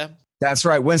the idea? That's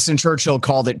right. Winston Churchill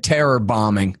called it terror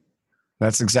bombing.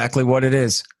 That's exactly what it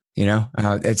is.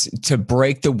 It's to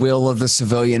break the will of the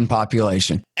civilian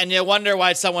population. And you wonder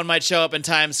why someone might show up in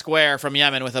Times Square from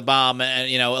Yemen with a bomb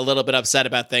and, a little bit upset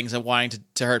about things and wanting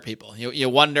to hurt people. You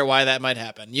wonder why that might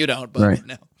happen. You don't, but right.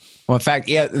 No. Well, in fact,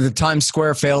 the Times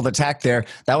Square failed attack there.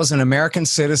 That was an American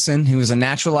citizen who was a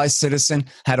naturalized citizen,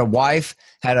 had a wife,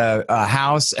 had a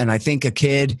house, and I think a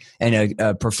kid, and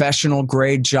a professional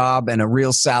grade job and a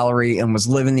real salary, and was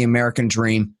living the American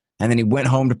dream. And then he went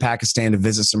home to Pakistan to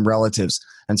visit some relatives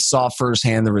and saw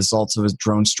firsthand the results of his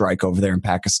drone strike over there in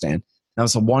Pakistan. That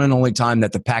was the one and only time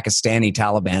that the Pakistani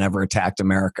Taliban ever attacked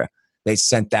America. They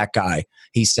sent that guy.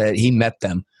 He said he met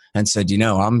them and said,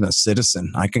 I'm a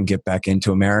citizen. I can get back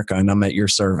into America, and I'm at your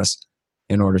service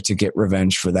in order to get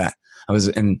revenge for that.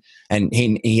 And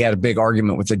he had a big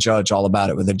argument with the judge all about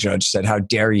it, where the judge said, how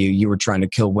dare you? You were trying to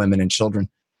kill women and children.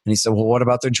 And he said, well, what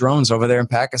about the drones over there in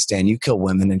Pakistan? You kill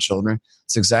women and children.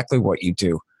 It's exactly what you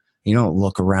do. You don't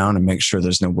look around and make sure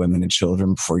there's no women and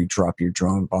children before you drop your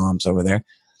drone bombs over there.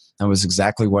 That was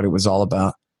exactly what it was all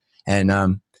about. And,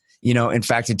 in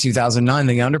fact, in 2009,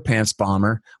 the underpants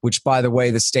bomber, which, by the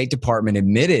way, the State Department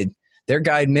admitted,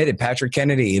 Patrick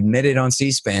Kennedy admitted on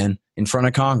C-SPAN in front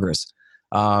of Congress,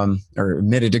 or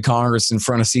admitted to Congress in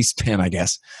front of C-SPAN, I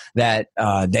guess, that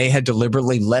they had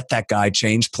deliberately let that guy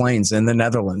change planes in the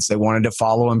Netherlands. They wanted to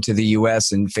follow him to the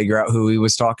U.S. and figure out who he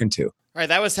was talking to. Right,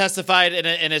 that was testified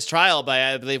in his trial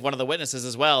by, I believe, one of the witnesses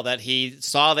as well, that he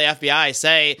saw the FBI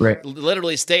say,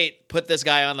 literally state, put this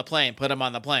guy on the plane, put him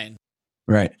on the plane.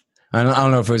 Right. I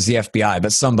don't know if it was the FBI,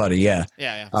 but somebody, yeah.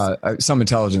 Yeah. Some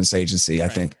intelligence agency, I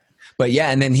think. But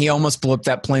yeah, and then he almost blew up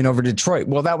that plane over Detroit.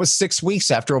 Well, that was 6 weeks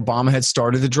after Obama had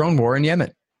started the drone war in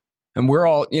Yemen. And we're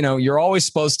all, you're always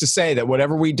supposed to say that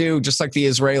whatever we do, just like the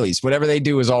Israelis, whatever they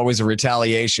do is always a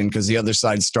retaliation because the other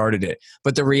side started it.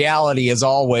 But the reality is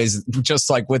always, just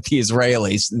like with the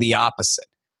Israelis, the opposite.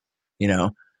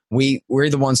 We're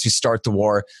the ones who start the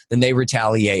war, then they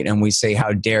retaliate and we say,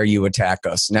 how dare you attack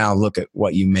us? Now look at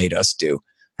what you made us do.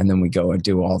 And then we go and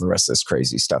do all the rest of this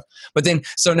crazy stuff. But then,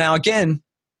 so now again,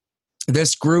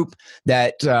 this group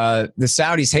that the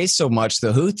Saudis hate so much,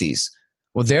 the Houthis,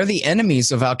 well, they're the enemies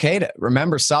of Al-Qaeda.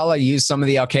 Remember, Saleh used some of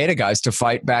the Al-Qaeda guys to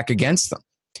fight back against them.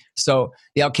 So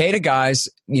the Al-Qaeda guys,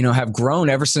 have grown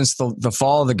ever since the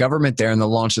fall of the government there and the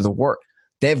launch of the war.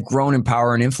 They've grown in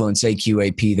power and influence,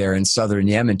 AQAP there in southern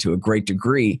Yemen to a great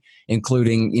degree,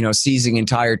 including, seizing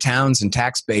entire towns and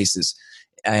tax bases,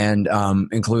 and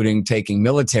including taking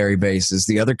military bases,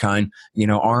 the other kind,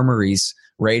 armories,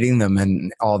 raiding them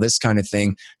and all this kind of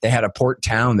thing. They had a port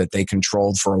town that they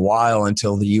controlled for a while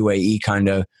until the UAE kind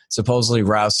of supposedly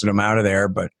rousted them out of there,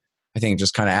 but I think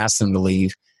just kind of asked them to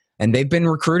leave. And they've been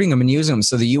recruiting them and using them.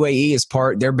 So the UAE is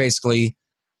they're basically,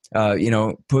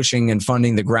 pushing and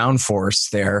funding the ground force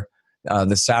there.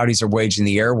 The Saudis are waging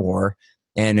the air war,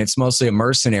 and it's mostly a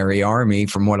mercenary army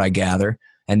from what I gather.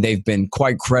 And they've been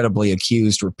quite credibly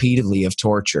accused repeatedly of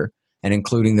torture. And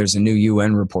including there's a new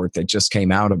UN report that just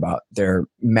came out about their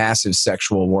massive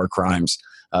sexual war crimes,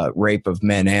 rape of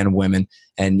men and women.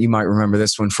 And you might remember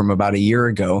this one from about a year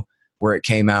ago, where it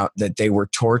came out that they were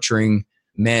torturing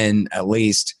men, at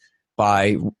least,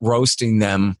 by roasting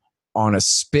them on a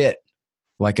spit,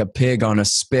 like a pig on a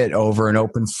spit over an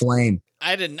open flame.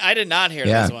 I did not hear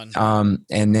this one.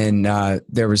 And then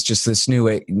there was just this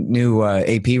new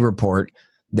AP report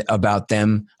about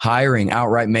them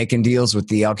outright making deals with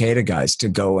the Al-Qaeda guys to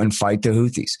go and fight the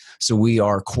Houthis. So we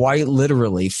are quite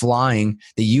literally flying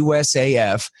the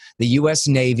USAF, the U.S.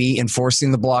 Navy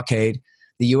enforcing the blockade,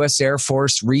 the U.S. Air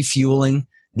Force refueling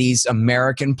these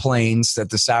American planes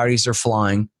that the Saudis are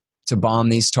flying to bomb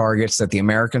these targets that the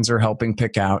Americans are helping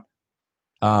pick out.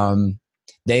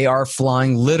 They are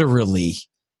flying literally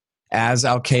as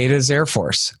Al-Qaeda's Air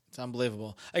Force It's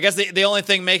unbelievable. I guess the only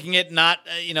thing making it not,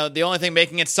 the only thing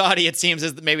making it Saudi, it seems,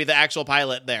 is maybe the actual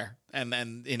pilot there. And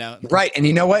Right. And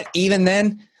you know what? Even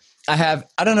then, I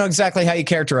don't know exactly how you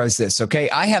characterize this. Okay.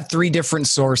 I have 3 different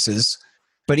sources,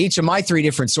 but each of my 3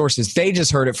 different sources, they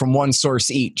just heard it from one source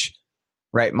each,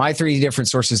 right? My 3 different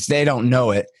sources, they don't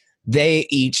know it. They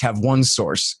each have one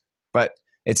source, but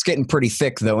it's getting pretty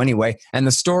thick though anyway. And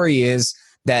the story is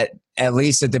that at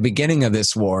least at the beginning of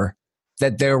this war,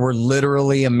 that there were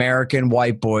literally American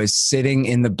white boys sitting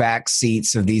in the back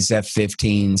seats of these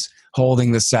F-15s,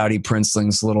 holding the Saudi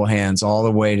princelings' little hands all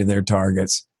the way to their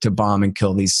targets to bomb and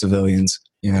kill these civilians.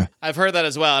 Yeah, I've heard that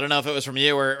as well. I don't know if it was from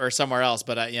you or somewhere else,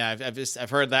 but I've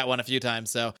heard that one a few times.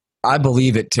 So I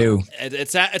believe it too. It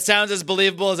sounds as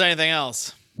believable as anything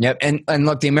else. Yep, and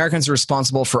look, the Americans are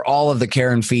responsible for all of the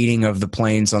care and feeding of the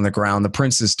planes on the ground. The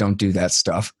princes don't do that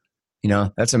stuff.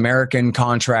 That's American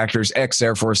contractors,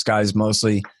 ex-Air Force guys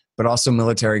mostly, but also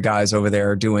military guys over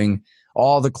there doing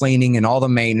all the cleaning and all the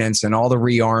maintenance and all the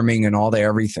rearming and all the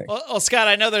everything. Well, Scott,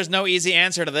 I know there's no easy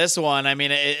answer to this one. I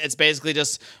mean, it's basically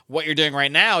just what you're doing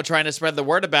right now, trying to spread the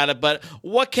word about it. But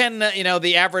what can,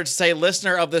 the average, say,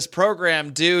 listener of this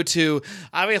program do to,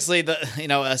 obviously,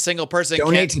 a single person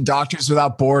donate to Doctors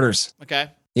Without Borders.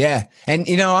 Okay. Yeah. And,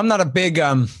 I'm not a big,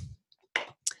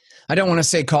 I don't want to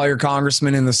say call your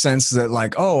congressman in the sense that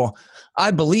like, oh,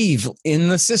 I believe in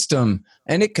the system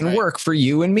and it can work for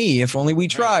you and me if only we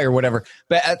try or whatever.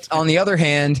 But on the other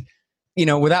hand,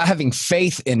 without having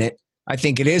faith in it, I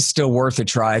think it is still worth a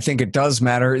try. I think it does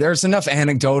matter. There's enough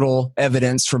anecdotal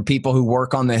evidence from people who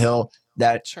work on the Hill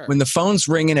that when the phone's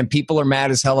ringing and people are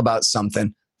mad as hell about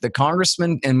something, the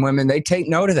congressmen and women, they take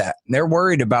note of that. They're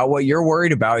worried about what you're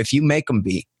worried about if you make them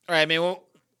be. All right. I mean,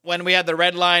 when we had the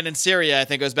red line in Syria, I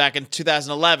think it was back in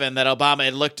 2011, that Obama,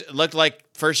 it looked like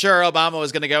for sure Obama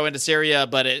was going to go into Syria,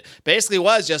 but it basically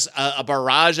was just a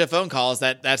barrage of phone calls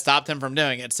that stopped him from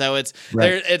doing it. So it's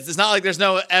not like there's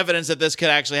no evidence that this could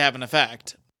actually have an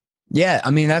effect. Yeah, I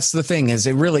mean, that's the thing is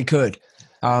it really could.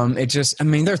 There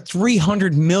are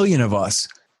 300 million of us,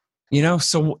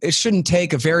 so it shouldn't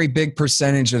take a very big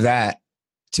percentage of that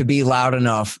to be loud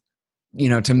enough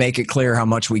to make it clear how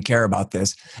much we care about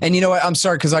this. And you know what? I'm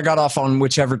sorry, because I got off on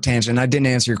whichever tangent. I didn't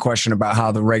answer your question about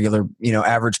how the regular,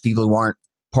 average people who aren't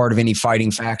part of any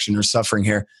fighting faction are suffering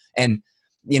here. And,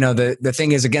 the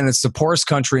thing is, again, it's the poorest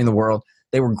country in the world.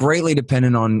 They were greatly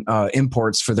dependent on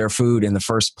imports for their food in the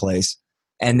first place.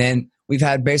 And then we've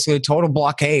had basically a total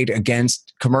blockade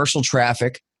against commercial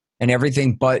traffic and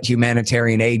everything but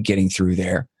humanitarian aid getting through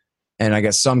there. And I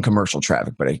guess some commercial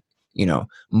traffic, but,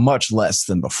 much less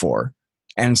than before.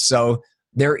 And so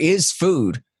there is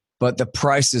food, but the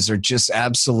prices are just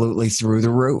absolutely through the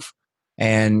roof.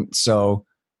 And so,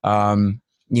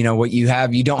 what you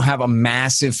have, you don't have a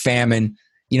massive famine.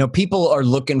 People are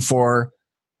looking for,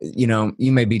 you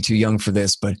may be too young for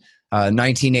this, but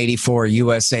 1984,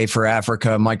 USA for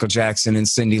Africa, Michael Jackson and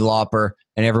Cyndi Lauper,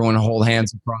 and everyone hold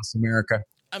hands across America.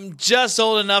 I'm just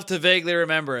old enough to vaguely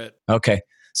remember it. Okay.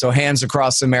 So Hands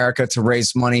Across America to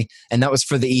raise money. And that was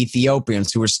for the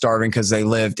Ethiopians who were starving because they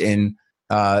lived in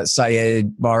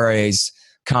Sayed Barre's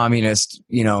communist,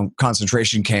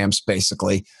 concentration camps,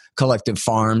 basically, collective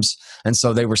farms. And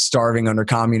so they were starving under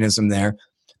communism there.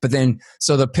 But then,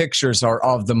 so the pictures are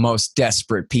of the most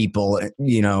desperate people,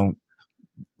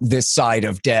 this side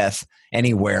of death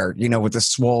anywhere, with the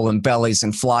swollen bellies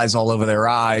and flies all over their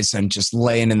eyes and just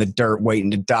laying in the dirt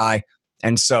waiting to die.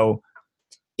 And so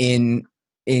in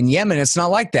Yemen, it's not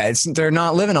like that. They're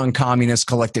not living on communist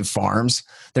collective farms.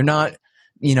 They're not,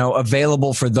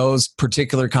 available for those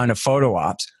particular kind of photo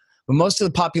ops. But most of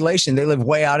the population, they live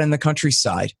way out in the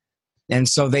countryside. And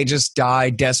so they just die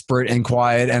desperate and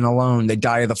quiet and alone. They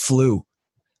die of the flu,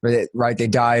 right? They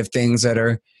die of things that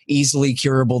are easily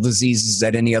curable diseases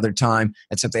at any other time,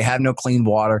 except they have no clean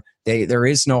water. There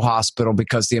is no hospital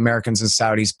because the Americans and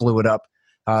Saudis blew it up.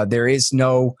 There is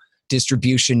no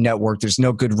distribution network. There's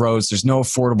no good roads. There's no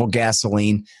affordable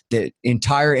gasoline. The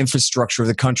entire infrastructure of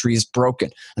the country is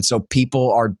broken. And so people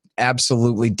are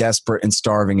absolutely desperate and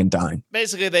starving and dying.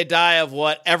 Basically, they die of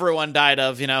what everyone died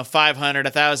of, 500,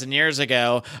 1,000 years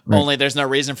ago. Right. Only there's no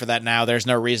reason for that now. There's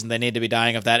no reason they need to be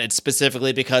dying of that. It's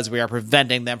specifically because we are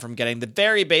preventing them from getting the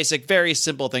very basic, very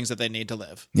simple things that they need to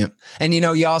live. Yep. And,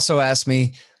 you also asked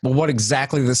me, well, what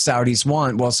exactly the Saudis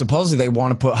want? Well, supposedly they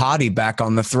want to put Hadi back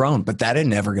on the throne, but that ain't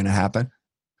never going to happen.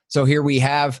 So here we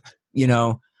have,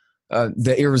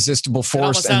 the irresistible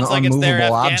force and the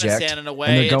unmovable object, in a way.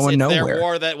 And they're going nowhere. Their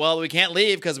war that, we can't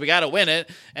leave because we got to win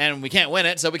it, and we can't win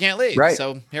it, so we can't leave. Right.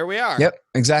 So here we are. Yep,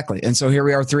 exactly. And so here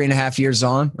we are 3.5 years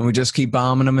on, and we just keep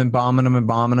bombing them and bombing them and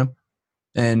bombing them.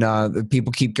 and the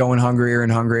people keep going hungrier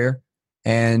and hungrier.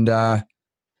 And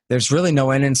there's really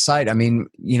no end in sight. I mean,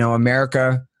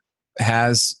 America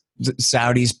has the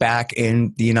Saudis back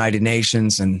in the United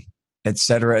Nations and et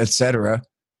cetera, et cetera.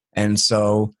 And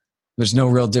so there's no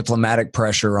real diplomatic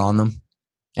pressure on them.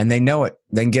 And they know it.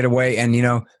 They can get away. And,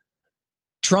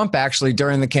 Trump actually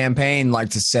during the campaign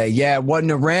liked to say, yeah, it wasn't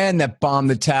Iran that bombed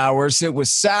the towers. It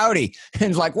was Saudi.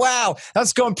 And like, wow,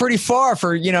 that's going pretty far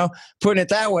for, putting it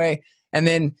that way. And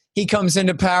then he comes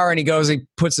into power and he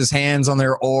puts his hands on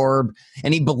their orb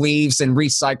and he believes and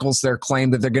recycles their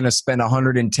claim that they're going to spend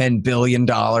 $110 billion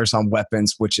on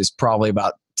weapons, which is probably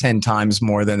about 10 times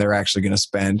more than they're actually going to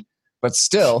spend. But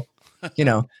still,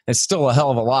 it's still a hell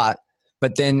of a lot.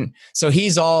 But then, so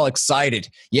he's all excited.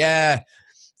 Yeah.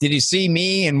 Did you see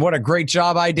me and what a great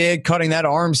job I did cutting that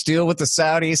arms deal with the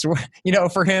Saudis?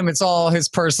 For him, it's all his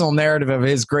personal narrative of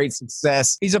his great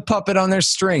success. He's a puppet on their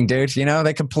string, dude.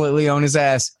 They completely own his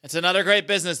ass. It's another great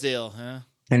business deal. Yeah.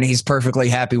 And he's perfectly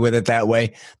happy with it that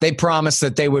way. They promised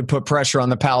that they would put pressure on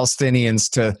the Palestinians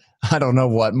to, I don't know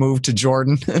what, move to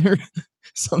Jordan or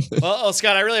something. Well,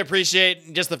 Scott, I really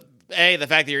appreciate just the fact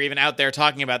that you're even out there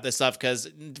talking about this stuff, because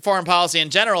foreign policy in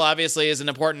general obviously is an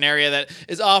important area that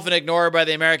is often ignored by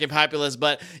the American populace.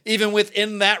 But even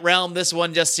within that realm, this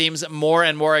one just seems more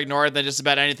and more ignored than just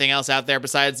about anything else out there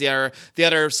besides the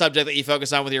other subject that you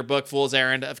focus on with your book, Fool's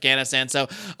Errand, Afghanistan. So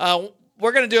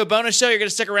we're going to do a bonus show. You're going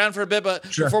to stick around for a bit, but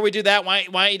sure. Before we do that, why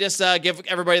don't you just give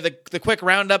everybody the quick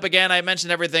roundup again? I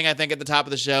mentioned everything, I think, at the top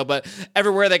of the show, but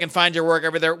everywhere they can find your work,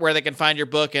 everywhere they can find your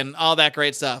book and all that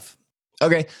great stuff.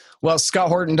 Okay. Well,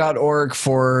 scotthorton.org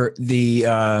for the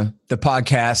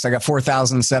podcast. I got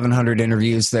 4,700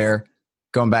 interviews there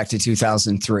going back to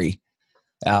 2003.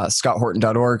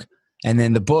 scotthorton.org. And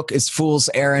then the book is Fool's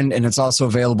Errand, and it's also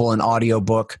available in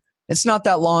audiobook. It's not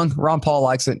that long. Ron Paul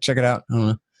likes it. Check it out. I don't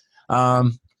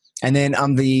know. And then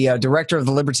I'm the director of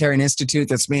the Libertarian Institute.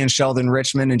 That's me and Sheldon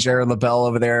Richmond and Jared LaBelle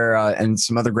over there and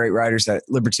some other great writers at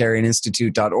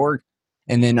libertarianinstitute.org.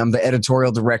 And then I'm the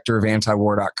editorial director of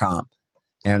antiwar.com.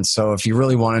 And so if you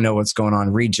really want to know what's going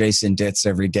on, read Jason Ditz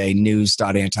every day,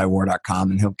 news.antiwar.com,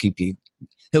 and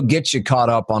he'll get you caught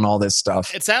up on all this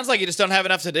stuff. It sounds like you just don't have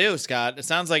enough to do, Scott. It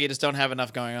sounds like you just don't have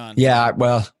enough going on. Yeah,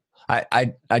 well,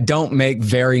 I don't make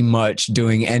very much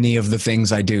doing any of the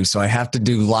things I do, so I have to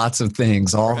do lots of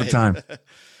things all the time.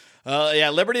 Yeah,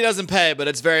 Liberty doesn't pay, but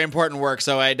it's very important work.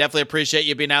 So I definitely appreciate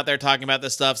you being out there talking about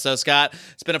this stuff. So Scott,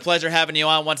 it's been a pleasure having you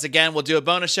on once again. We'll do a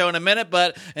bonus show in a minute,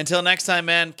 but until next time,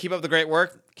 man, keep up the great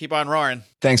work. Keep on roaring.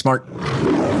 Thanks, Mark.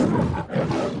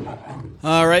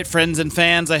 All right, friends and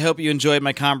fans, I hope you enjoyed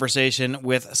my conversation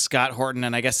with Scott Horton.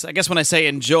 And I guess when I say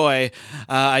enjoy,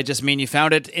 I just mean you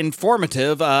found it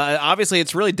informative. Obviously,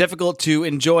 it's really difficult to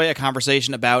enjoy a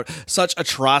conversation about such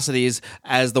atrocities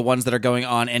as the ones that are going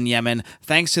on in Yemen,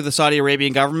 thanks to the Saudi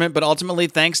Arabian government, but ultimately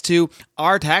thanks to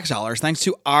our tax dollars, thanks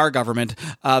to our government,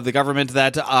 the government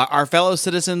that our fellow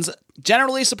citizens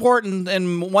generally support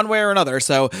in one way or another.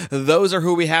 So those are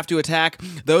who we have to attack.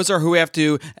 Those are who we have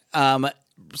to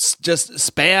just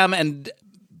spam and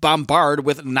bombard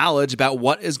with knowledge about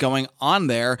what is going on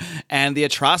there and the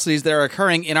atrocities that are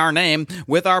occurring in our name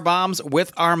with our bombs,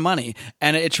 with our money.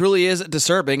 And it truly is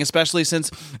disturbing, especially since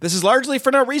this is largely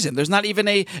for no reason. There's not even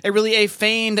a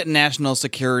feigned national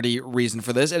security reason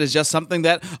for this. It is just something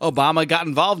that Obama got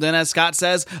involved in, as Scott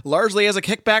says, largely as a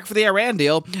kickback for the Iran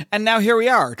deal. And now here we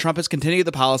are. Trump has continued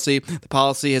the policy. The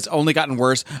policy has only gotten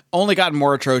worse, only gotten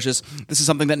more atrocious. This is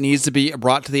something that needs to be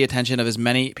brought to the attention of as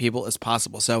many people as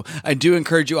possible. So I do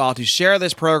encourage you all to share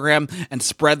this program and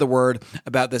spread the word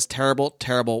about this terrible,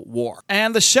 terrible war.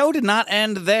 And the show did not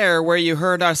end there where you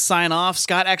heard us sign off.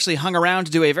 Scott actually hung around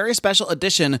to do a very special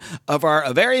edition of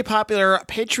our very popular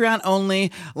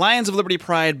Patreon-only Lions of Liberty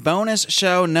Pride bonus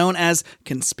show known as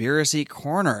Conspiracy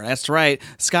Corner. That's right.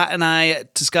 Scott and I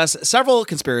discuss several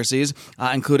conspiracies,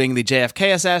 including the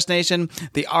JFK assassination,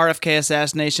 the RFK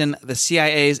assassination, the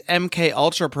CIA's MK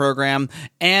Ultra program,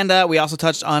 and we also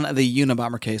touched on the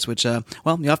Unabomber case, which,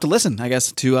 you have to listen, I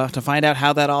guess, to find out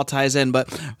how that all ties in.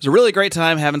 But it was a really great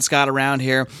time having Scott around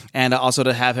here and also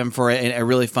to have him for a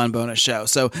really fun bonus show.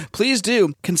 So please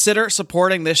do consider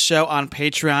supporting this show on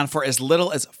Patreon. For as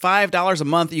little as $5 a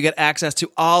month, you get access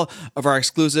to all of our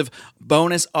exclusive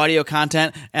bonus audio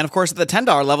content. And of course, at the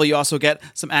 $10 level, you also get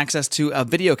some access to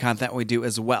video content we do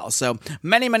as well. So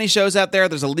many, many shows out there.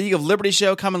 There's a League of Liberty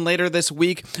show coming later this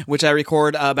week, which I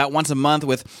record about once a month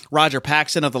with Roger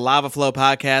Paxton of the Lava Flow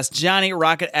podcast, Johnny Rock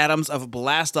Rocket Adams of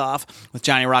Blast Off with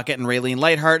Johnny Rocket and Raylene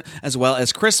Lightheart, as well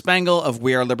as Chris Spangle of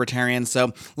We Are Libertarians.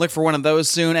 So look for one of those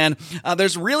soon. And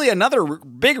there's really another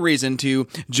big reason to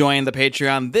join the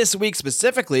Patreon this week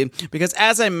specifically, because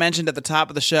as I mentioned at the top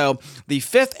of the show, the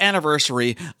 5th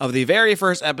anniversary of the very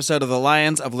first episode of the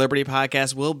Lions of Liberty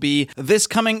podcast will be this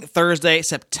coming Thursday,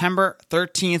 September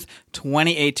 13th,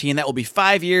 2018. That will be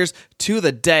 5 years to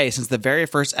the day since the very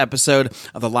first episode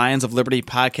of the Lions of Liberty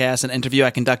podcast, an interview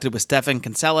I conducted with Stefan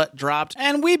Kinsella, dropped.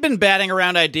 And we've been batting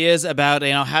around ideas about,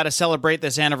 how to celebrate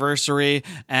this anniversary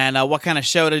and what kind of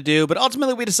show to do. But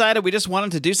ultimately, we decided we just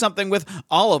wanted to do something with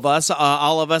all of us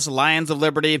Lions of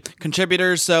Liberty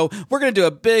contributors. So we're going to do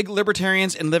a big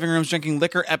Libertarians in Living Rooms Drinking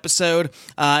Liquor episode,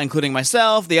 including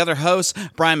myself, the other hosts,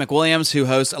 Brian McWilliams, who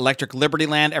hosts Electric Liberty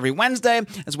Land every Wednesday,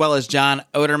 as well as John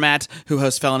Odermatt, who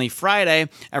hosts Felony Friday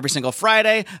every single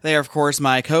Friday. They are, of course,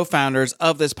 my co-founders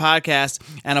of this podcast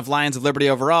and of Lions of Liberty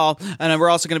overall. And we're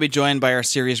also going to be joined by our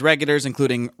series regulars,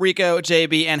 including Rico,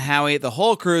 JB, and Howie. The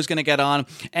whole crew is going to get on.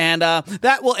 And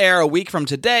that will air a week from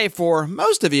today for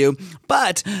most of you.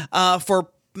 But for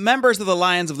members of the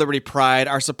Lions of Liberty Pride,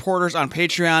 our supporters on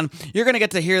Patreon, you're going to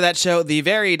get to hear that show the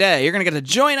very day. You're going to get to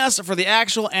join us for the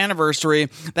actual anniversary.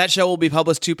 That show will be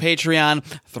published to Patreon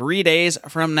 3 days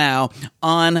from now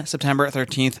on September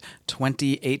 13th,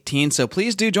 2018. So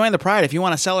please do join the Pride if you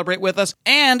want to celebrate with us.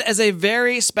 And as a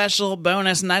very special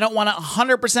bonus, and I don't want to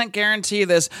 100% guarantee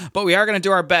this, but we are going to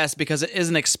do our best because it is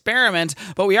an experiment,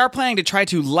 but we are planning to try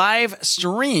to live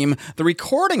stream the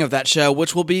recording of that show,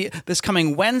 which will be this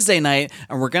coming Wednesday night.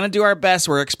 And we're going to do our best.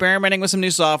 We're experimenting with some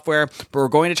new software, but we're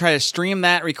going to try to stream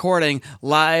that recording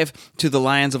live to the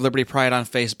Lions of Liberty Pride on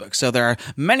Facebook. So there are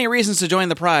many reasons to join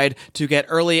the Pride to get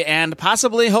early and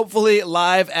possibly, hopefully,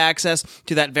 live access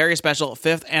to that very special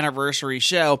 5th anniversary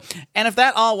show. And if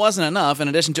that all wasn't enough, in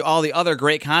addition to all the other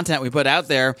great content we put out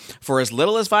there for as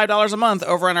little as $5 a month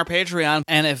over on our Patreon,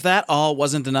 and if that all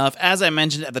wasn't enough, as I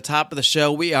mentioned at the top of the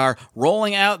show, we are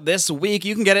rolling out this week.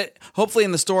 You can get it hopefully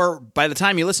in the store by the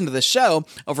time you listen to this show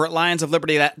over at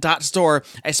lionsofliberty.store,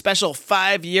 a special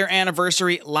 5-year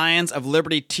anniversary Lions of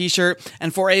Liberty t-shirt.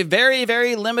 And for a very,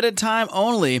 very limited time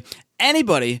only,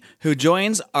 anybody who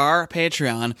joins our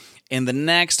Patreon in the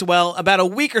next, about a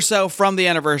week or so from the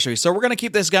anniversary. So we're going to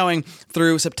keep this going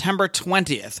through September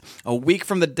 20th, a week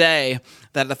from the day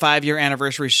that the 5-year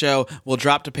anniversary show will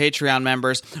drop to Patreon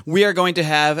members. We are going to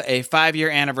have a 5-year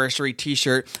anniversary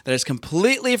t-shirt that is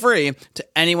completely free to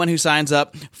anyone who signs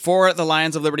up for the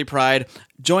Lions of Liberty Pride,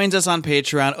 joins us on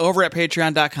Patreon over at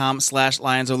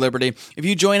patreon.com/Lions of Liberty. If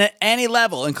you join at any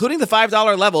level, including the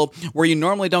 $5 level where you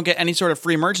normally don't get any sort of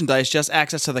free merchandise, just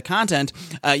access to the content,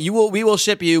 we will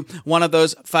ship you one of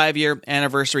those 5-year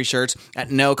anniversary shirts at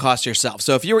no cost yourself.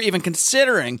 So if you were even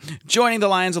considering joining the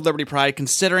Lions of Liberty Pride,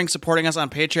 considering supporting us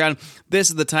on Patreon, this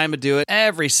is the time to do it.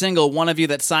 Every single one of you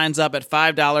that signs up at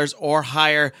 $5 or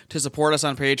higher to support us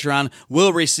on Patreon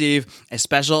will receive a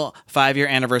special 5-year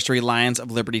anniversary Lions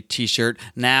of Liberty t-shirt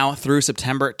now through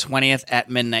September 20th at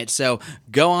midnight. So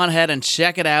go on ahead and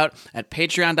check it out at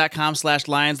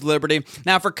patreon.com/Lions of Liberty.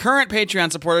 Now, for current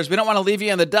Patreon supporters, we don't want to leave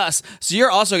you in the dust, so you're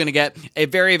also going to get a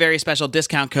very, very special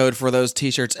discount code for those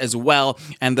t-shirts as well.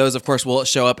 And those, of course, will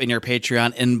show up in your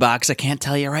Patreon inbox. I can't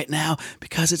tell you right now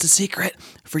because it's a secret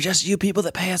for just you people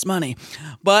that pay us money.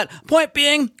 But point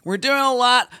being, we're doing a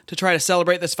lot to try to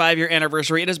celebrate this 5-year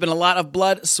anniversary. It has been a lot of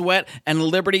blood, sweat, and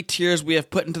Liberty tears we have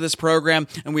put into this program,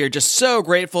 and we are just so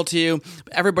grateful to you,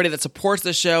 everybody that supports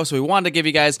this show. So we wanted to give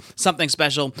you guys something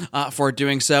special for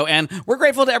doing so. And we're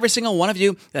grateful to every single one of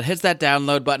you that hits that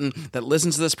download button, that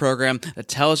listens to this program, that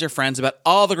tells your friends about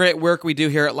all the great work we do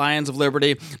here at Lions of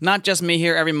Liberty. Not just me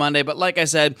here every Monday, but like I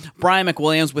said, Brian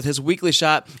McWilliams with his weekly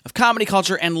shot of comedy,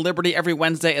 culture, and liberty every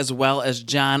Wednesday, as well as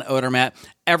John Odermatt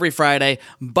every Friday,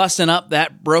 busting up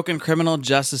that broken criminal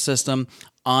justice system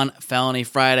on Felony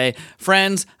Friday.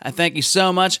 Friends, I thank you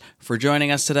so much for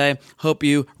joining us today. Hope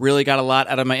you really got a lot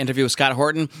out of my interview with Scott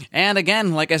Horton. And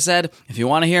again, like I said, if you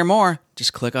want to hear more,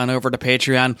 just click on over to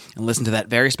Patreon and listen to that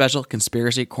very special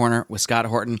Conspiracy Corner with Scott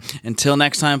Horton. Until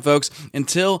next time, folks,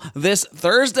 until this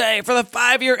Thursday for the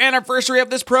 5-year anniversary of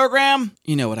this program,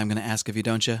 you know what I'm going to ask of you,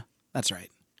 don't you? That's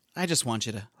right. I just want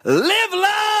you to live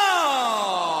long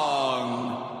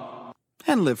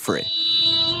and live free.